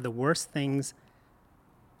is one of the worst things.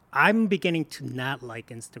 I'm beginning to not like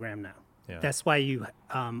Instagram now. Yeah. That's why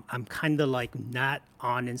I'm kind of like not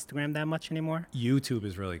on Instagram that much anymore. YouTube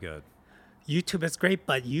is really good. YouTube is great,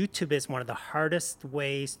 but YouTube is one of the hardest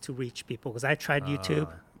ways to reach people because I tried YouTube.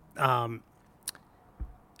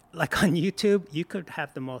 Like on YouTube, you could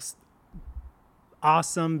have the most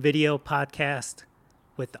awesome video podcast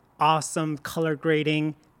with awesome color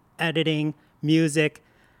grading, editing, music,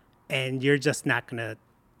 and you're just not going to,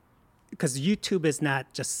 because YouTube is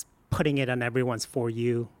not just putting it on everyone's For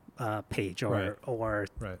You page or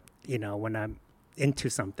you know, when I'm into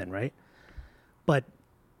something, right? But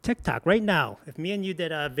TikTok right now, if me and you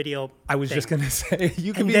did a video, I was just gonna say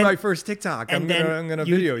you can be my first TikTok. I'm gonna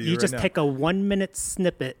video you. You just right take a 1 minute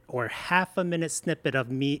snippet or half a minute snippet of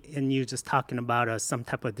me and you just talking about some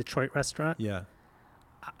type of Detroit restaurant. Yeah,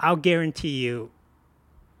 I'll guarantee you,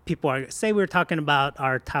 people are say we're talking about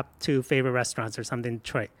our top 2 favorite restaurants or something in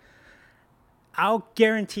Detroit. I'll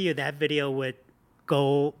guarantee you that video would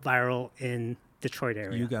go viral in Detroit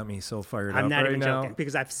area. You got me so fired up. I'm not right even now. joking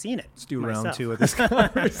because I've seen it. Let's do myself. round 2 of this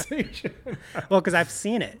conversation. Well, because I've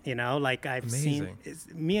seen it, you know, like I've Amazing. seen.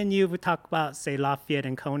 Me and you would talk about, say, Lafayette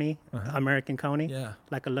and Coney, American Coney. Yeah.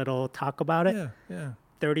 Like a little talk about it. Yeah.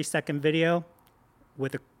 30-second video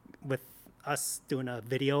with us doing a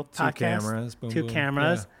video podcast. 2 cameras. Boom, 2 boom.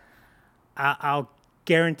 cameras. Yeah. I'll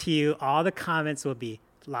guarantee you all the comments will be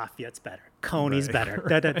Lafayette's better. Coney's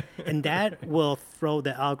better. And that will throw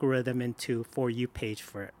the algorithm into For You page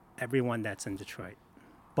for everyone that's in Detroit.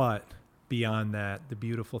 But beyond that, the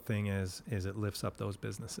beautiful thing is it lifts up those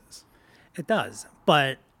businesses. It does.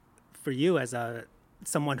 But for you as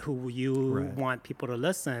someone who you want people to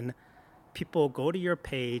listen, people go to your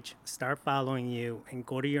page, start following you, and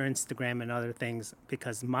go to your Instagram and other things,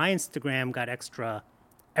 because my Instagram got extra.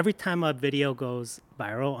 Every time a video goes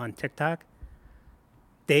viral on TikTok,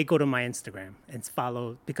 they go to my Instagram and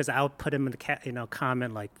follow, because I'll put them in the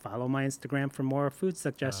comment like, follow my Instagram for more food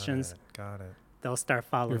suggestions. Got it. They'll start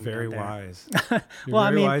following. You're very wise. You're well,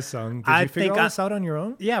 very wise, Seoung. Did you figure all this out on your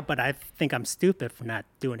own? Yeah, but I think I'm stupid for not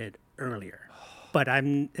doing it earlier. But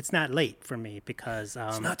it's not late for me because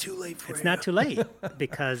it's not too late for you. It's not too late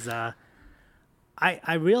because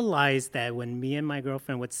I realized that when me and my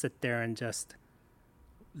girlfriend would sit there and just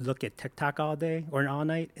look at TikTok all day or all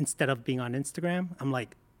night instead of being on Instagram, I'm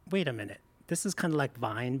like, wait a minute. This is kind of like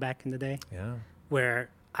Vine back in the day. Yeah. Where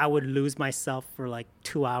I would lose myself for like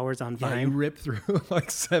 2 hours on Vine. Yeah, you rip through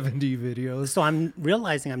like 70 videos. So I'm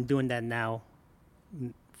realizing I'm doing that now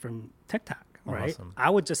from TikTok, right? Awesome. I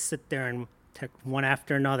would just sit there and one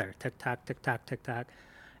after another, TikTok,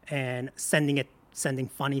 and sending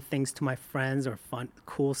funny things to my friends or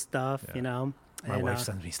cool stuff, you know. My wife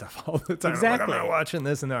sends me stuff all the time. Exactly. I'm not watching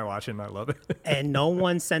this, and they're watching, and I love it. And no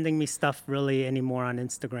one's sending me stuff really anymore on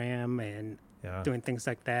Instagram and doing things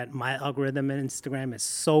like that. My algorithm in Instagram is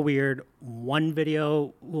so weird. One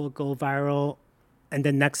video will go viral, and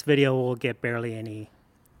the next video will get barely any,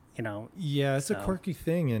 you know. Yeah, it's a quirky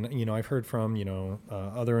thing. And, you know, I've heard from, you know,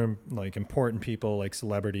 other like important people like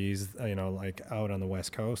celebrities, you know, like out on the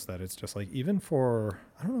West Coast that it's just like even for,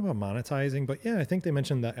 I don't know about monetizing, but yeah, I think they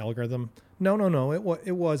mentioned the algorithm. No.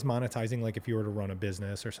 It was monetizing like if you were to run a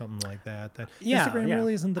business or something like that. Instagram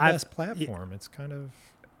really isn't the best platform. It's kind of.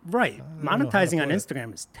 Right. Monetizing on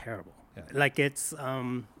Instagram is terrible. Yeah. Like it's,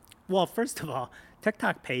 well, first of all,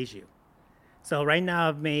 TikTok pays you. So right now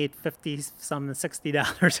I've made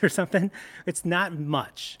 $60 or something. It's not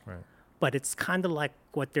much, right? But it's kind of like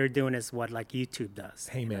what they're doing is what like YouTube does.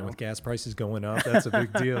 Hey man, with gas prices going up, that's a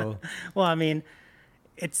big deal. Well, I mean,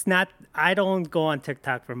 it's not, I don't go on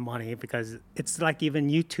TikTok for money because it's like even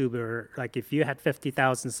YouTube or like if you had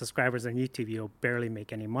 50,000 subscribers on YouTube, you'll barely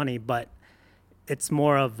make any money, but it's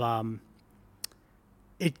more of,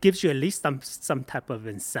 it gives you at least some type of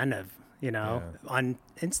incentive. You know, on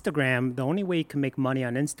Instagram, the only way you can make money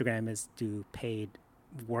on Instagram is to paid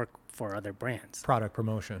work for other brands. Product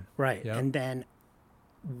promotion. Right. Yep. And then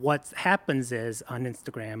what happens is on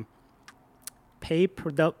Instagram, paid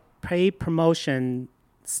promotion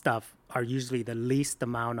stuff are usually the least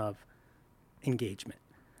amount of engagement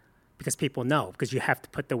because people know, because you have to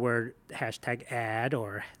put the word #ad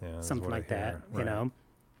or something like that, you know,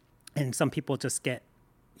 and some people just get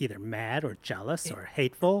either mad or jealous or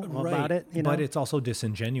hateful about it, you know? But it's also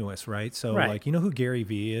disingenuous, right? So like, you know who Gary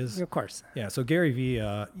Vee is? Of course. Yeah. So Gary Vee,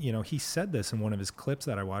 you know, he said this in one of his clips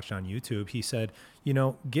that I watched on YouTube. He said, you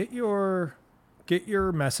know, get your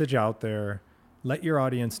message out there, let your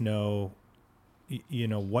audience know, you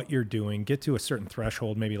know, what you're doing, get to a certain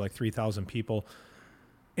threshold, maybe like 3,000 people.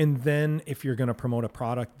 And then if you're going to promote a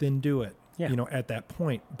product, then do it, you know, at that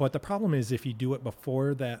point. But the problem is if you do it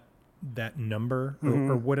before that number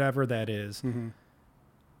or whatever that is,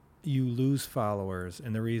 you lose followers.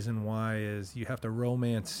 And the reason why is you have to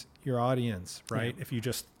romance your audience, right? If you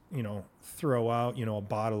just, you know, throw out, you know, a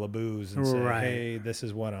bottle of booze and say, hey, this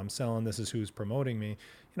is what I'm selling, this is who's promoting me, you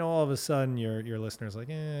know, all of a sudden your listener's like,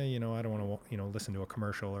 you know, I don't want to, you know, listen to a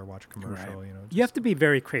commercial or watch a commercial, you know. You have to be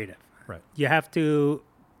very creative. Right. You have to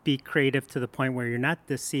be creative to the point where you're not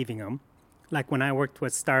deceiving them. Like when I worked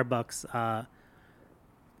with Starbucks,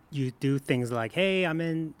 you do things like, hey, I'm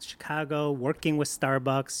in Chicago working with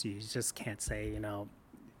Starbucks. You just can't say, you know,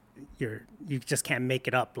 you just can't make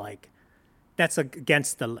it up. Like that's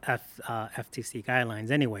against the FTC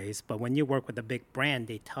guidelines anyways. But when you work with a big brand,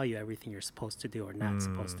 they tell you everything you're supposed to do or not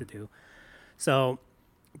supposed to do. So,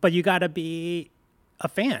 but you got to be a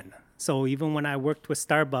fan. So even when I worked with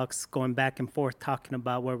Starbucks, going back and forth talking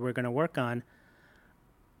about what we're going to work on,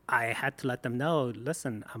 I had to let them know,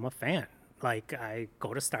 listen, I'm a fan. Like I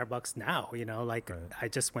go to Starbucks now, you know, like I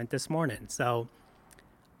just went this morning. So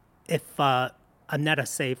if I'm not a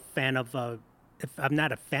fan of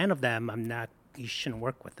them, you shouldn't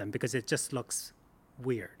work with them because it just looks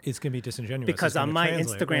weird. It's going to be disingenuous. Because on my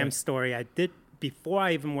Instagram story, I did, before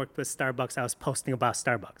I even worked with Starbucks, I was posting about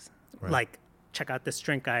Starbucks. Like, check out this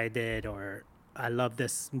drink I did, or I love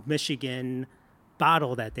this Michigan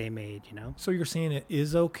bottle that they made, you know? So you're saying it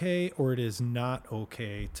is okay or it is not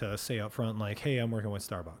okay to say up front, like, hey, I'm working with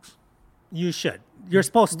Starbucks? You should. You're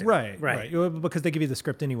supposed to. Right. Because they give you the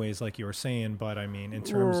script anyways, like you were saying, but I mean, in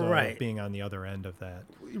terms of being on the other end of that.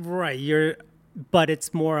 Right. But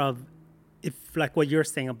it's more of, if like what you're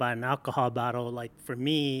saying about an alcohol bottle, like for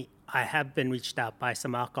me, I have been reached out by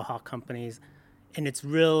some alcohol companies. And it's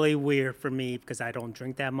really weird for me because I don't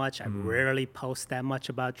drink that much. I rarely post that much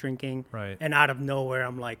about drinking. Right. And out of nowhere,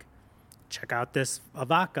 I'm like, check out this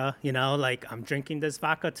vodka, you know, like I'm drinking this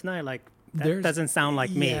vodka tonight. Like that doesn't sound like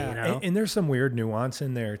me, you know? And there's some weird nuance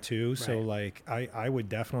in there too. Right. So like I would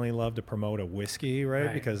definitely love to promote a whiskey,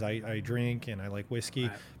 right? Because I drink and I like whiskey.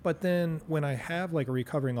 Right. But then when I have like a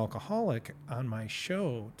recovering alcoholic on my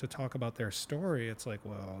show to talk about their story, it's like,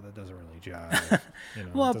 well, that doesn't really jive. You know,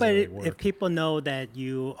 well, but really if people know that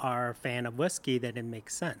you are a fan of whiskey, then it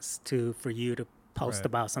makes sense for you to post Right.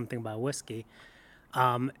 about something about whiskey.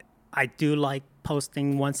 I do like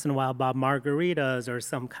posting once in a while about margaritas or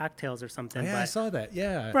some cocktails or something. Yeah, I saw that.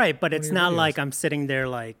 Yeah. Right, but One of it's your not videos. like I'm sitting there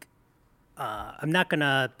like I'm not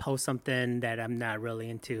gonna post something that I'm not really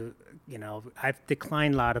into. You know, I've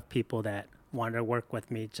declined a lot of people that want to work with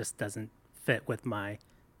me. It just doesn't fit with my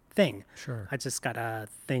thing. Sure. I just got a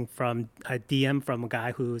thing from a DM from a guy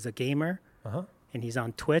who's a gamer, Uh-huh. and he's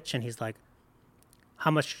on Twitch, and he's like,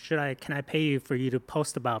 "How much can I pay you for you to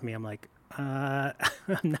post about me?" I'm like, I'm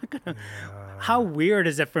not gonna. How weird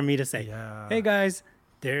is it for me to say, Yeah. "Hey guys,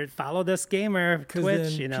 there, follow this gamer Because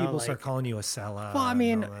Twitch," then you know, people like, start calling you a sellout. well, I and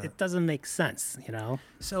mean, all that. it doesn't make sense, you know.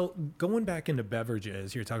 So going back into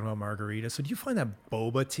beverages, you're talking about margaritas. So do you find that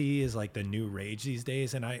boba tea is like the new rage these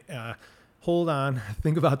days? And I hold on,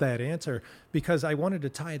 think about that answer, because I wanted to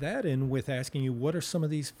tie that in with asking you, what are some of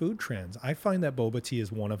these food trends? I find that boba tea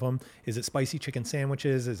is one of them. Is it spicy chicken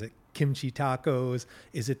sandwiches? Is it kimchi tacos?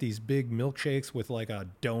 Is it these big milkshakes with like a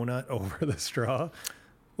donut over the straw?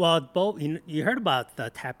 Well, you heard about the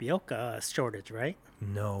tapioca shortage, right?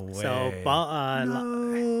 No way. So,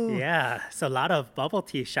 No. yeah, so a lot of bubble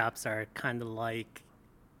tea shops are kind of like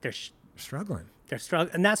they're Struggling.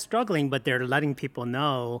 not struggling, but they're letting people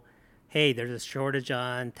know, hey, there's a shortage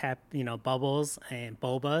on bubbles and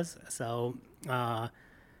bobas. So,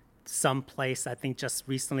 some place I think just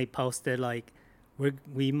recently posted like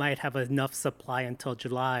we might have enough supply until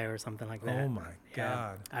July or something like that. Oh my Yeah.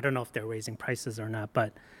 God. I don't know if they're raising prices or not,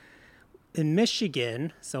 but in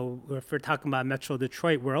Michigan, so if we're talking about Metro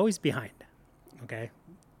Detroit, we're always behind. Okay,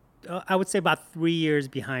 I would say about 3 years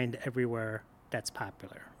behind everywhere that's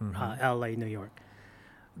popular. L.A., New York.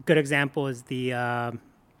 Good example is the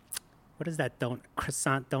what is that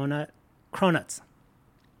croissant donut? Cronuts.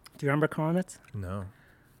 Do you remember Cronuts? No.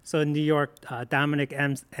 So in New York, Dominic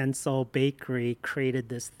Ensel Bakery created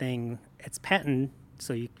this thing. It's patent,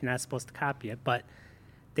 so you're not supposed to copy it, but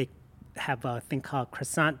they have a thing called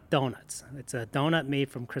croissant donuts. It's a donut made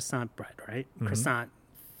from croissant bread, right? Croissant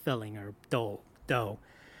filling or dough.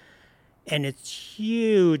 And it's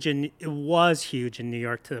huge, and it was huge in New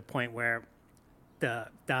York to the point where the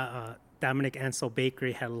Dominic Ansel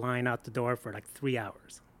Bakery had a line out the door for like 3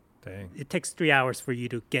 hours. Dang. It takes 3 hours for you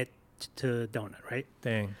to get to donut, right?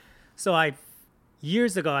 Dang. So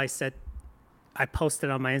years ago, I posted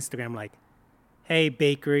on my Instagram like, hey,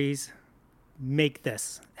 bakeries, make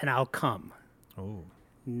this and I'll come. Oh.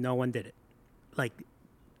 No one did it. Like,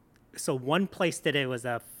 so one place did it was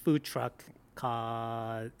a food truck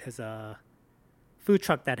that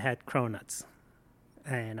had cronuts.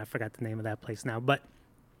 And I forgot the name of that place now. But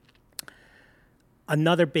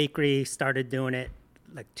another bakery started doing it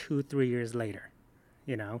like 2-3 years later,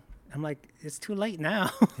 you know? I'm like, it's too late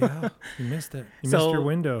now. Yeah, you missed it. You missed your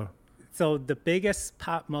window. So the biggest,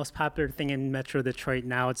 most popular thing in Metro Detroit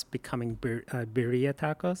now, it's becoming birria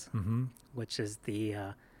tacos, which is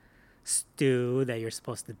the stew that you're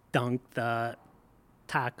supposed to dunk the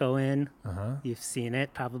taco in. You've seen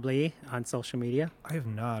it probably on social media. I have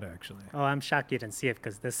not actually. Oh, I'm shocked you didn't see it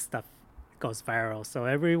because this stuff goes viral. So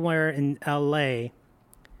everywhere in LA,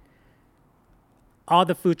 all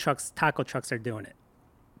the taco trucks are doing it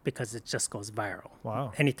because it just goes viral.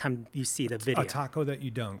 Wow. Anytime you see the video. A taco that you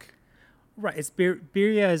dunk. Right. It's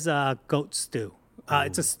birria is a goat stew.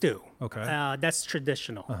 It's a stew. Okay. That's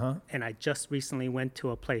traditional. And I just recently went to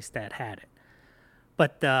a place that had it.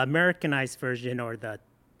 But the Americanized version or the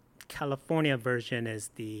California version is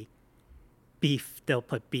the beef. They'll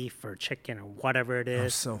put beef or chicken or whatever it I'm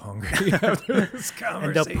is. so hungry after this conversation.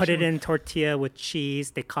 And they'll put it in tortilla with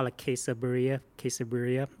cheese. They call it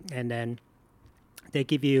quesadilla. And then they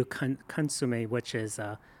give you consomme, which is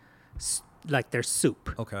like their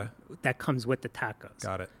soup. Okay. That comes with the tacos.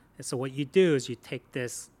 Got it. And so what you do is you take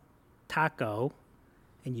this taco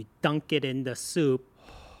and you dunk it in the soup,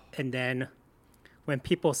 and then when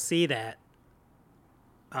people see that,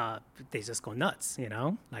 they just go nuts, you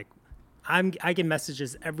know? Like I get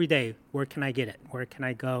messages every day, where can I get it? Where can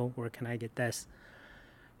I go? Where can I get this?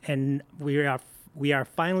 And we are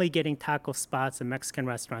finally getting taco spots and Mexican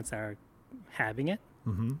restaurants that are having it.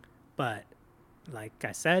 But like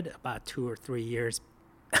I said, about 2 or 3 years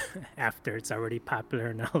after it's already popular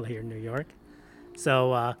in LA or New York.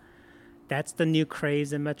 So that's the new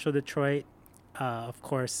craze in Metro Detroit. Of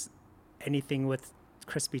course, anything with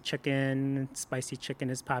crispy chicken, spicy chicken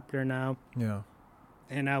is popular now. Yeah.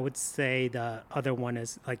 And I would say the other one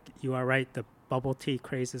is, like, you are right, the bubble tea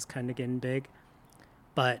craze is kind of getting big.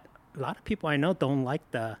 But a lot of people I know don't like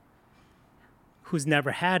the who's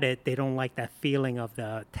never had it, they don't like that feeling of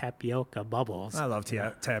the tapioca bubbles. I love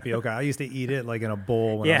tapioca. I used to eat it like in a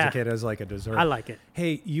bowl when I was a kid as like a dessert. I like it.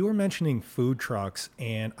 Hey, you were mentioning food trucks,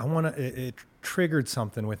 and I want to. It triggered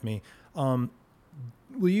something with me.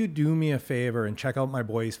 Will you do me a favor and check out my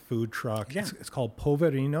boy's food truck? Yeah. It's called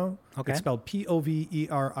Poverino. Okay. It's spelled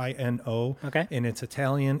Poverino. Okay. And it's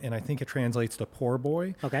Italian, and I think it translates to poor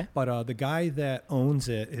boy. Okay. But the guy that owns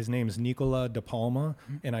it, his name is Nicola De Palma,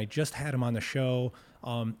 and I just had him on the show.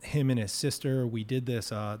 Him and his sister, we did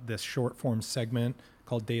this short form segment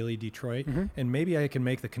called Daily Detroit, and maybe I can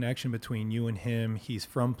make the connection between you and him. He's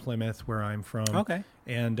from Plymouth, where I'm from. Okay.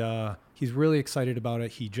 And he's really excited about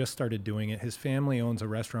it. He just started doing it. His family owns a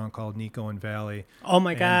restaurant called Nico and Valley. Oh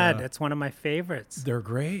my God, that's one of my favorites. They're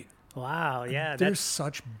great. Wow, yeah. They're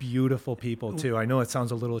such beautiful people too. I know it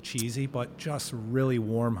sounds a little cheesy, but just really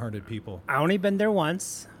warm-hearted people. I only been there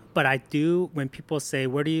once, but I do. When people say,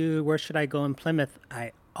 "Where should I go in Plymouth?"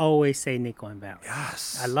 I always say Nico and Valley.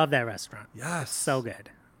 Yes. I love that restaurant. Yes. So good.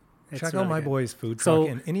 Check out my boy's food truck.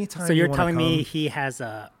 And anytime so you're you telling me come, he has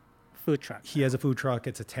a food truck? he has a food truck.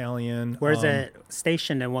 It's Italian. Where's it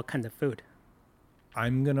stationed and what kind of food?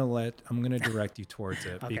 I'm gonna direct you towards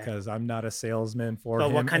it Okay. because I'm not a salesman for him.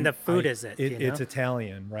 But what kind and of food is it? It's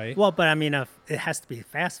Italian, right? Well, but I mean, it has to be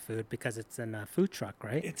fast food because it's in a food truck,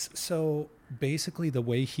 right? It's so basically the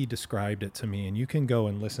way he described it to me, and you can go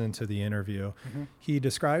and listen to the interview. He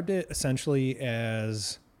described it essentially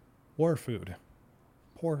as war food,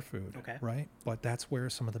 poor food, Okay. right? But that's where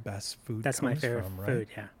some of the best food That's comes my favorite from, right? food,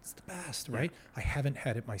 yeah. It's the best, right? I haven't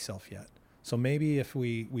had it myself yet. So maybe if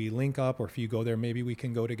we link up or if you go there, maybe we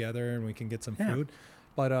can go together and we can get some food.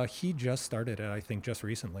 But he just started it, I think, just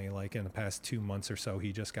recently, like in the past 2 months or so,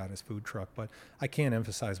 he just got his food truck. But I can't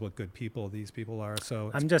emphasize what good people these people are. So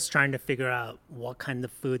I'm just trying to figure out what kind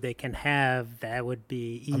of food they can have that would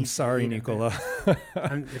be easy. I'm sorry, Nicola.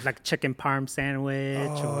 It's like chicken parm sandwich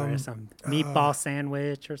or some meatball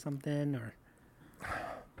sandwich or something, or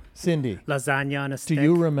Cindy, lasagna on a stick. do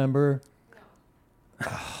you remember?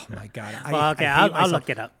 Oh my God! Well, okay, I'll look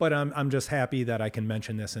it up. But I'm just happy that I can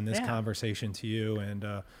mention this in this Yeah. conversation to you, and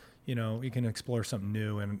we can explore something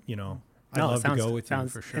new, and I'd No, love to go with you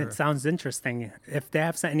for sure. It sounds interesting. If they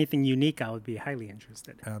have anything unique, I would be highly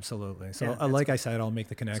interested. Absolutely. So, Yeah, like I said, I'll make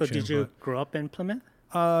the connection. So did you grow up in Plymouth?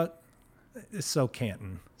 So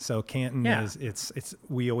Canton. So Canton Yeah. is it's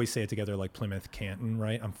we always say it together like Plymouth, Canton,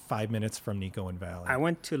 right? I'm 5 minutes from Nico and Valley. I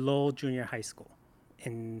went to Lowell Junior High School,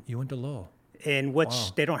 in You went to Lowell. which Wow.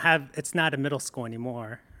 they don't have. It's not a middle school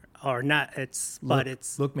anymore, or not.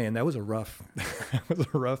 Look, man, that was a rough,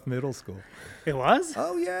 middle school. It was.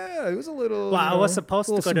 Oh yeah, it was a little. Well, I was supposed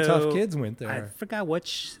to go some to. tough kids went there. I forgot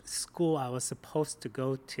which school I was supposed to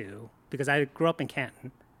go to because I grew up in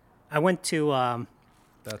Canton. I went to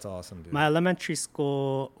That's awesome, dude. my elementary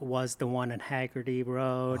school was the one on Haggerty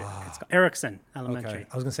Road. It's called Erickson Elementary. Okay,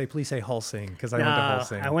 I was gonna say please say Hulsing because I went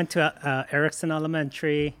to Hulsing. I went to Erickson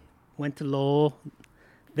Elementary. Went to Lowell.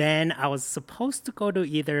 Then I was supposed to go to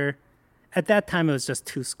either. At that time, it was just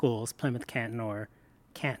two schools: Plymouth Canton or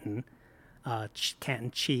Canton. Canton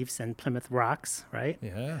Chiefs and Plymouth Rocks, right?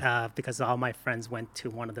 Yeah. Because all my friends went to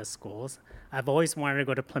one of the schools. I've always wanted to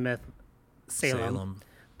go to Plymouth Salem.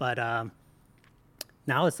 But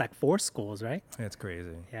now it's like 4 schools, right? That's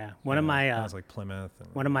crazy. Yeah. One of my I was like Plymouth. And,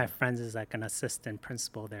 one of my friends is like an assistant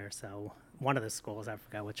principal there. So one of the schools, I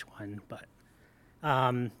forgot which one, but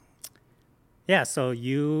yeah. So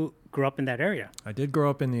you grew up in that area. I did grow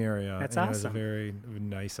up in the area. That's and It was a awesome. very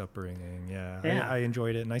nice upbringing. Yeah. Yeah. I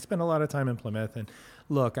enjoyed it. And I spent a lot of time in Plymouth. And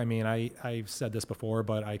look, I mean, I've said this before,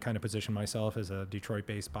 but I kind of position myself as a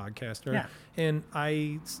Detroit-based podcaster. Yeah. And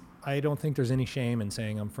I don't think there's any shame in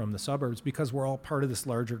saying I'm from the suburbs because we're all part of this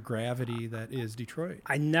larger gravity that is Detroit.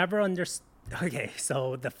 I never understood. Okay,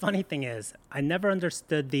 so the funny thing is, I never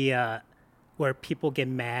understood the where people get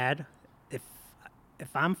mad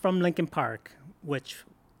if I'm from Lincoln Park, which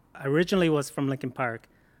originally was from Lincoln Park,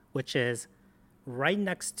 which is right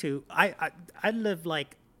next to. I live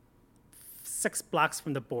like 6 blocks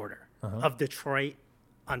from the border of Detroit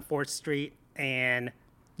on 4th Street and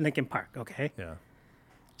Lincoln Park. Okay. Yeah.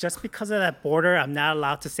 Just because of that border, I'm not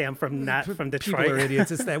allowed to say I'm from Detroit. People are idiots.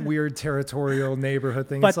 It's that weird territorial neighborhood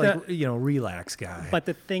thing. But It's like, relax, guy. But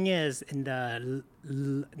the thing is, in the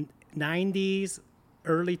 90s,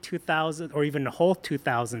 early 2000s, or even the whole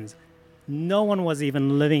 2000s, no one was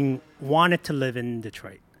even wanted to live in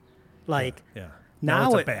Detroit. Like, yeah.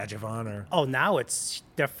 now it's a badge of honor. Oh, now it's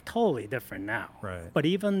totally different now. Right. But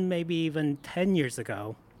even 10 years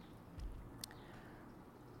ago,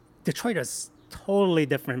 Detroit is totally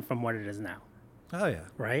different from what it is now, Oh, yeah.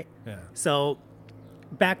 right? Yeah. So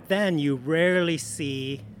back then you rarely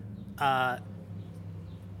see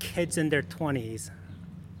kids in their 20s,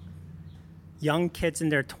 young kids in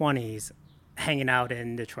their 20s hanging out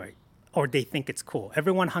in Detroit, or they think it's cool.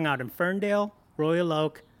 Everyone hung out in Ferndale, Royal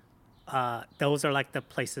Oak. Those are like the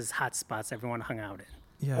places, hot spots everyone hung out in.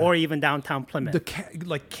 Yeah. Or even downtown Plymouth.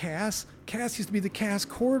 Like Cass used to be the Cass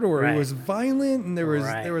corridor. Right. It was violent, and there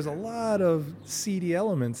Right. was a lot of seedy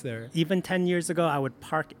elements there. Even 10 years ago, I would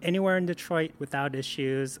park anywhere in Detroit without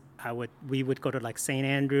issues. We would go to like St.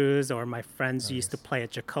 Andrews, or my friends used to play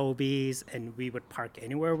at Jacoby's, and we would park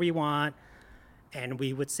anywhere we want. And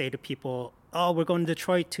we would say to people, "Oh, we're going to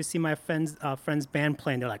Detroit to see my friend's band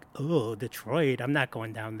play." And they're like, "Oh, Detroit, I'm not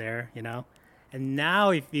going down there," you know? And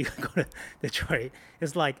now if you go to Detroit,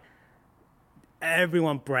 it's like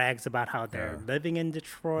everyone brags about how they're living in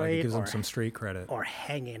Detroit. Like it gives them some street credit. Or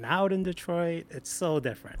hanging out in Detroit. It's so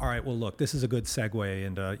different. All right. Well, look, this is a good segue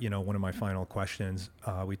into, one of my final questions.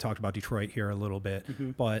 We talked about Detroit here a little bit,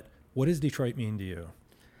 but what does Detroit mean to you?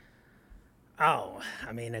 Oh,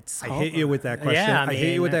 I mean, it's... I hit you with that question. Yeah, I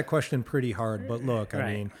hit you with that question pretty hard, but look, Right.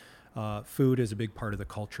 I mean, food is a big part of the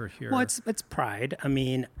culture here. Well, it's pride. I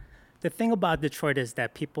mean, the thing about Detroit is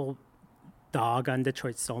that people dog on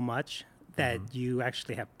Detroit so much that you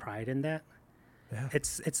actually have pride in that. Yeah.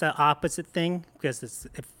 It's the opposite thing, because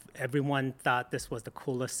if everyone thought this was the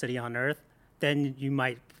coolest city on earth, then you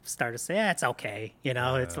might start to say, it's okay.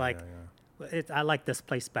 It's like, I like this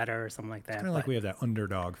place better or something like that. Kind of like we have that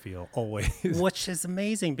underdog feel always. Which is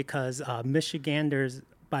amazing, because Michiganders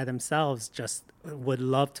by themselves just would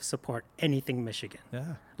love to support anything Michigan.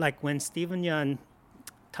 Yeah. Like when Stephen Young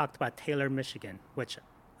talked about Taylor, Michigan, which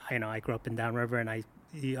I grew up in Downriver, and I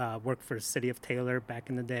worked for the city of Taylor back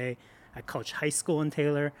in the day. I coached high school in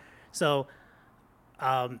Taylor. So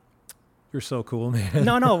You're so cool, man.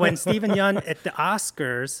 no, when Stephen Young at the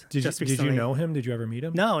Oscars Did recently, you know him? Did you ever meet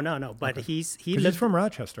him? No, but Okay. he 'Cause lived he's from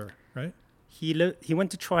Rochester, right? he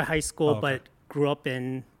went to Troy High School, Oh, okay. but grew up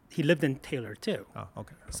he lived in Taylor too. Oh,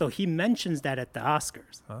 okay. So he mentions that at the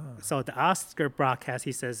Oscars. So at the Oscar broadcast,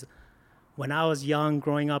 he says, when I was young,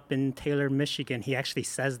 growing up in Taylor, Michigan, he actually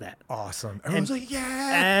says that. Awesome. Everyone's like,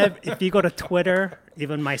 yeah. If you go to Twitter,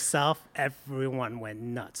 even myself, everyone went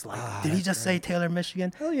nuts. Like, did he just say Taylor,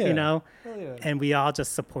 Michigan? Hell yeah. Hell yeah. And we all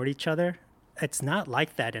just support each other. It's not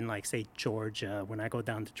like that in, like, say, Georgia. When I go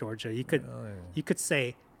down to Georgia, you could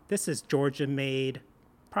say, this is Georgia-made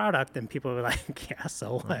product, and people are like, yeah,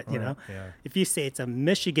 so what, Yeah. If you say it's a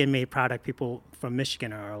Michigan-made product, people from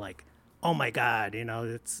Michigan are like, oh my God,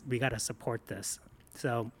 we got to support this.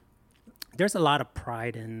 So there's a lot of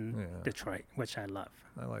pride in Detroit, which I love.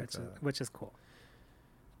 I like that. Which is cool.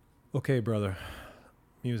 Okay, brother.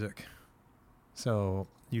 Music. So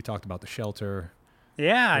you talked about the shelter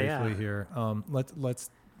briefly here.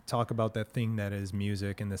 Let's talk about that thing that is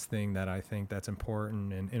music, and this thing that I think that's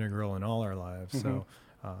important and integral in all our lives. So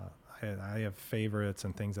I have favorites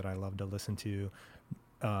and things that I love to listen to.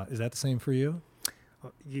 Is that the same for you?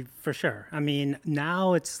 For sure. I mean,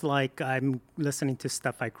 now it's like I'm listening to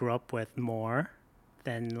stuff I grew up with more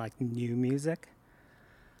than like new music.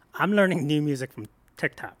 I'm learning new music from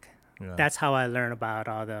TikTok. Yeah. That's how I learn about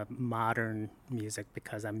all the modern music,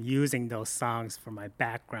 because I'm using those songs for my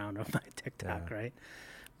background of my TikTok, right?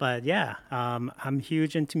 But I'm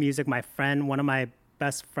huge into music. One of my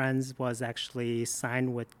best friends was actually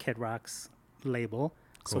signed with Kid Rock's label.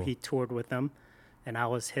 Cool. So he toured with them, and I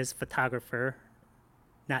was his photographer.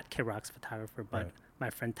 Not Kid Rock's photographer, but my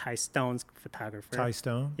friend Ty Stone's photographer. Ty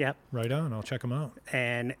Stone? Yep. Right on. I'll check him out.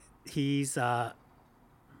 And he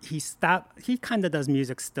kind of does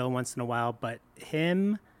music still once in a while, but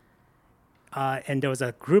him and there was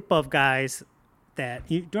a group of guys that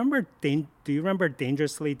do you remember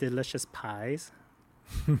Dangerously Delicious Pies?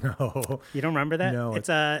 No. You don't remember that? No. It's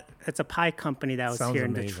a pie company that was Sounds here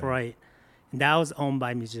in amazing. Detroit. And that was owned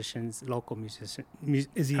by local musicians.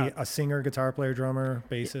 Is he a singer, guitar player, drummer,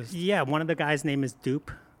 bassist? Yeah, one of the guys' name is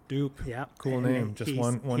Dupe. Dupe. Yeah. Cool And name. Just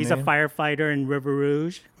one He's name? a firefighter in River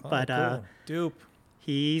Rouge. Oh, but cool. Dupe.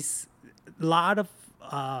 he's a lot of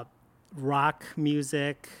rock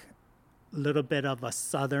music, a little bit of a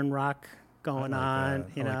southern rock going on, I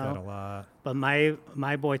like that a lot. But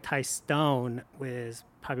my boy Ty Stone was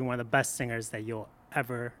probably one of the best singers that you'll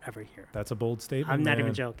ever hear. That's a bold statement. I'm not man.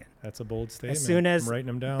 even joking. That's a bold statement. As soon as I'm writing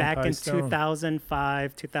them down. back Ty in Stone.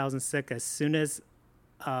 2005, 2006, as soon as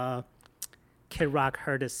Kid Rock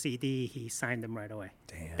heard his CD, he signed him right away.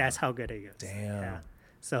 Damn. That's how good he is. Damn. Yeah.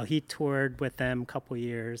 So he toured with them a couple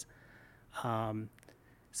years.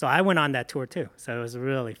 So I went on that tour too. So it was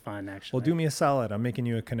really fun, actually. Well, do me a solid. I'm making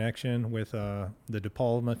you a connection with the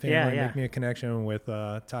DePaul family. Yeah. Make me a connection with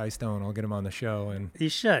Ty Stone. I'll get him on the show and You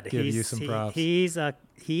should. give you some props.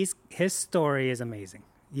 His story is amazing.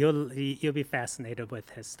 You'll be fascinated with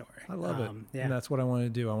his story. I love it. Yeah. And that's what I want to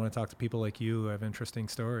do. I want to talk to people like you who have interesting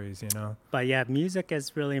stories, But yeah, music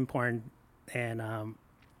is really important. And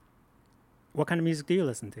what kind of music do you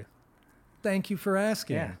listen to? Thank you for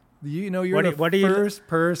asking. Yeah. You're the first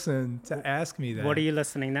person to ask me that. What are you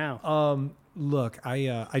listening now? Look,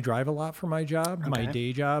 I drive a lot for my job, my Okay.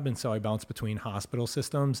 day job, and so I bounce between hospital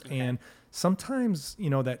systems. And sometimes,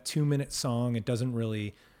 that 2-minute song, it doesn't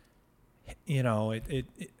really, it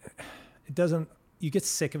doesn't. You get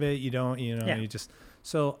sick of it. You don't. You just.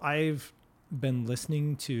 So I've been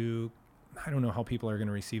listening to. I don't know how people are going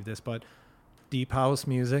to receive this, but deep house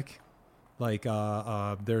music. Like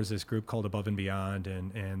there's this group called Above and Beyond,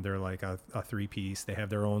 and they're like a 3-piece. They have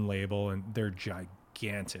their own label, and they're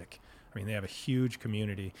gigantic. I mean, they have a huge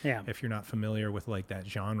community. Yeah. If you're not familiar with like that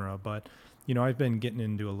genre, but I've been getting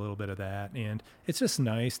into a little bit of that, and it's just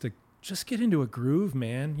nice to just get into a groove,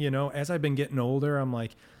 man. As I've been getting older, I'm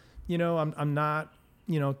like, I'm not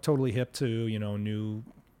totally hip to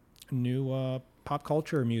new pop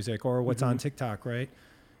culture music or what's on TikTok, right?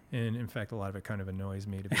 And in fact, a lot of it kind of annoys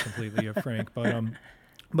me, to be completely frank.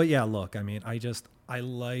 But yeah, look, I mean, I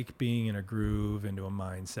like being in a groove, into a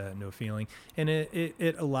mindset, into a feeling, and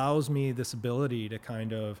it allows me this ability to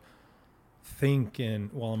kind of think,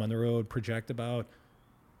 and while I'm on the road, project about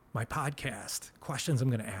my podcast, questions I'm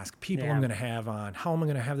going to ask, people I'm going to have on, how am I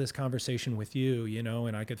going to have this conversation with you,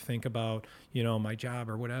 and I could think about, my job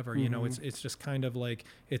or whatever, it's just kind of like,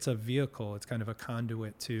 it's a vehicle. It's kind of a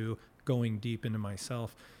conduit to going deep into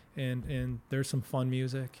myself. And there's some fun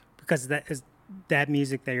music. Because that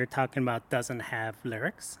music that you're talking about doesn't have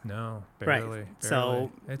lyrics. No, barely. Right.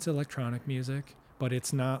 So it's electronic music, but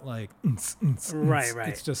it's not like right.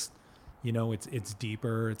 It's just it's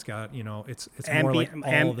deeper. It's got it's more like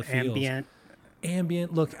all the feels.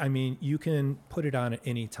 Ambient. Look, I mean, you can put it on at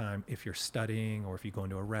any time if you're studying, or if you go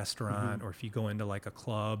into a restaurant, or if you go into like a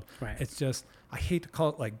club. Right. It's just, I hate to call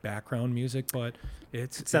it like background music, but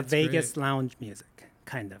it's a Vegas great. Lounge music,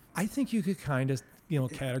 kind of. I think you could kind of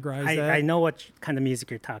categorize that. I know what kind of music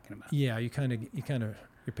you're talking about. Yeah, you're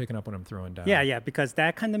picking up what I'm throwing down. Yeah, because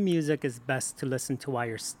that kind of music is best to listen to while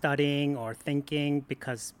you're studying or thinking,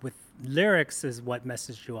 because with lyrics is what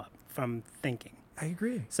messes you up from thinking. I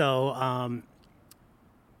agree. So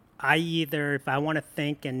if I want to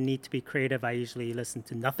think and need to be creative, I usually listen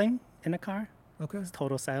to nothing in a car. Okay. It's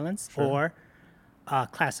total silence. Sure. Or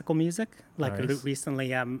classical music. Like Nice.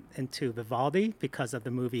 recently I'm into Vivaldi because of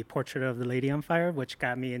the movie Portrait of the Lady on Fire, which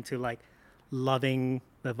got me into like loving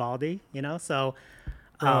Vivaldi, So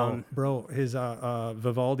bro, his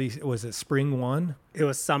Vivaldi, was it Spring One? it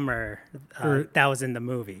was summer. That was in the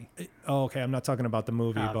movie. Oh, okay. I'm not talking about the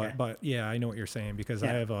movie, Oh, okay. but yeah, I know what you're saying, because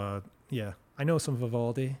Yeah. I have I know some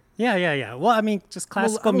Vivaldi. Yeah. Well, I mean, just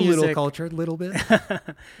classical I'm a music. little cultured, a little bit.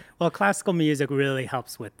 Well, classical music really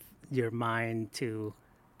helps with your mind to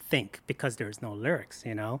think, because there's no lyrics,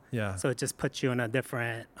 Yeah. So it just puts you in a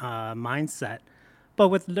different mindset. But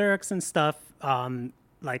with lyrics and stuff,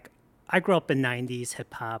 like I grew up in 90s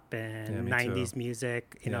hip hop and me too. 90s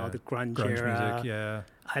music, Yeah. the grunge Grunge era. music, yeah.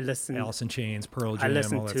 I listened Alice in Chains, Pearl Jam, I all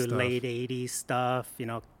listened that to stuff. late 80s stuff,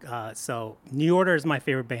 so New Order is my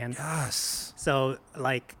favorite band. Yes. So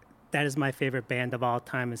like that is my favorite band of all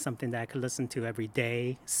time, and something that I could listen to every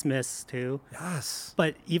day. Smiths too. Yes.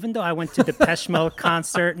 But even though I went to Depeche Mode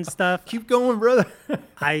concert and stuff, Keep going, brother.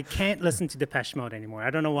 I can't listen to Depeche Mode anymore. I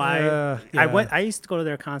don't know why. Yeah. I used to go to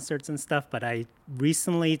their concerts and stuff, but I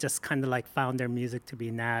recently just kind of like found their music to be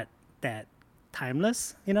not that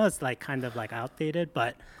timeless. It's like kind of like outdated.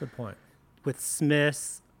 But Good point. with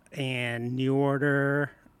Smiths and New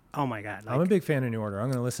Order, oh my God. I'm a big fan of New Order. I'm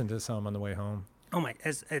going to listen to some on the way home. Oh my,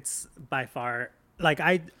 it's by far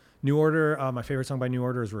New Order, my favorite song by New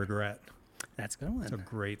Order is Regret. that's a good one. It's a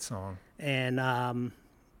great song. And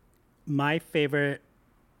my favorite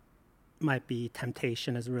might be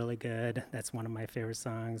Temptation is really good. That's one of my favorite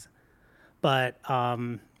songs. But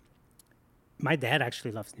my dad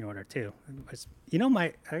actually loves New Order too.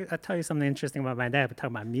 I'll tell you something interesting about my dad. We're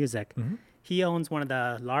talking about music. Mm-hmm. He owns one of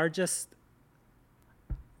the largest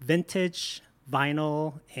vintage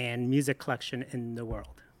vinyl and music collection in the world.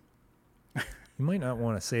 You might not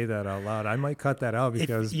want to say that out loud. I might cut that out,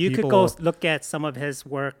 because If you people... could go look at some of his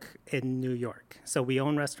work in New York. So we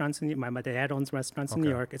own restaurants my dad owns restaurants in New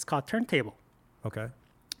Okay. York. It's called Turntable. Okay.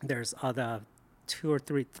 There's other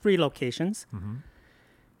three locations. Mm-hmm.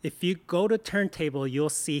 If you go to Turntable, you'll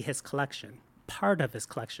see his collection part of his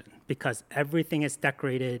collection because everything is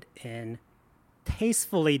decorated and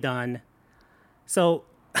tastefully done. So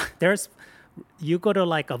you go to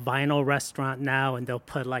like a vinyl restaurant now and they'll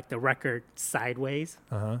put like the record sideways.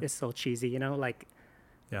 It's so cheesy, you know, like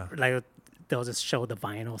they'll just show the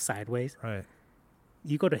vinyl sideways. Right.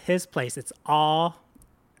 You go to his place, it's all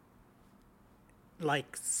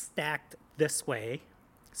like stacked this way,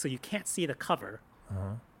 so you can't see the cover,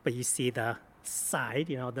 but you see the side,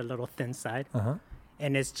 you know, the little thin side,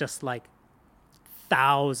 and it's just like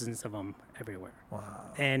thousands of them everywhere. Wow.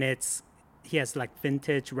 And he has like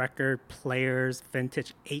vintage record players,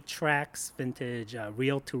 vintage 8-tracks, vintage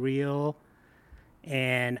reel-to-reel,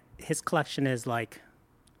 and his collection is like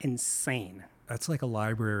insane. That's like a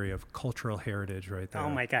library of cultural heritage right there. Oh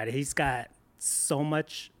my God, he's got so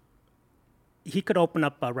much. He could open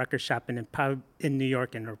up a record shop in New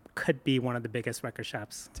York, and it could be one of the biggest record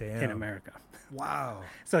shops in America. Wow.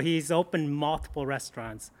 So he's opened multiple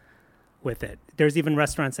restaurants with it. There's even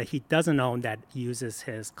restaurants that he doesn't own that uses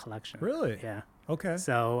his collection. Really? Yeah. Okay.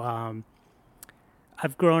 So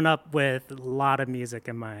I've grown up with a lot of music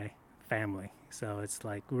in my family. So it's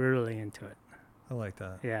like we're really into it. I like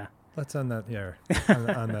that. Yeah. Let's end that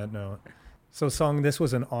on that note. So, Seoung, this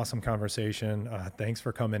was an awesome conversation. Thanks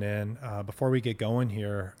for coming in. Before we get going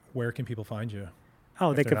here, where can people find you?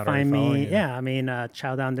 Oh, they could find me. You? Yeah, I mean,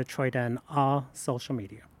 Chow Down Detroit on all social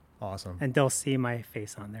media. Awesome. And they'll see my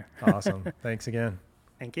face on there. Awesome. Thanks again.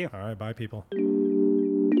 Thank you. All right. Bye, people.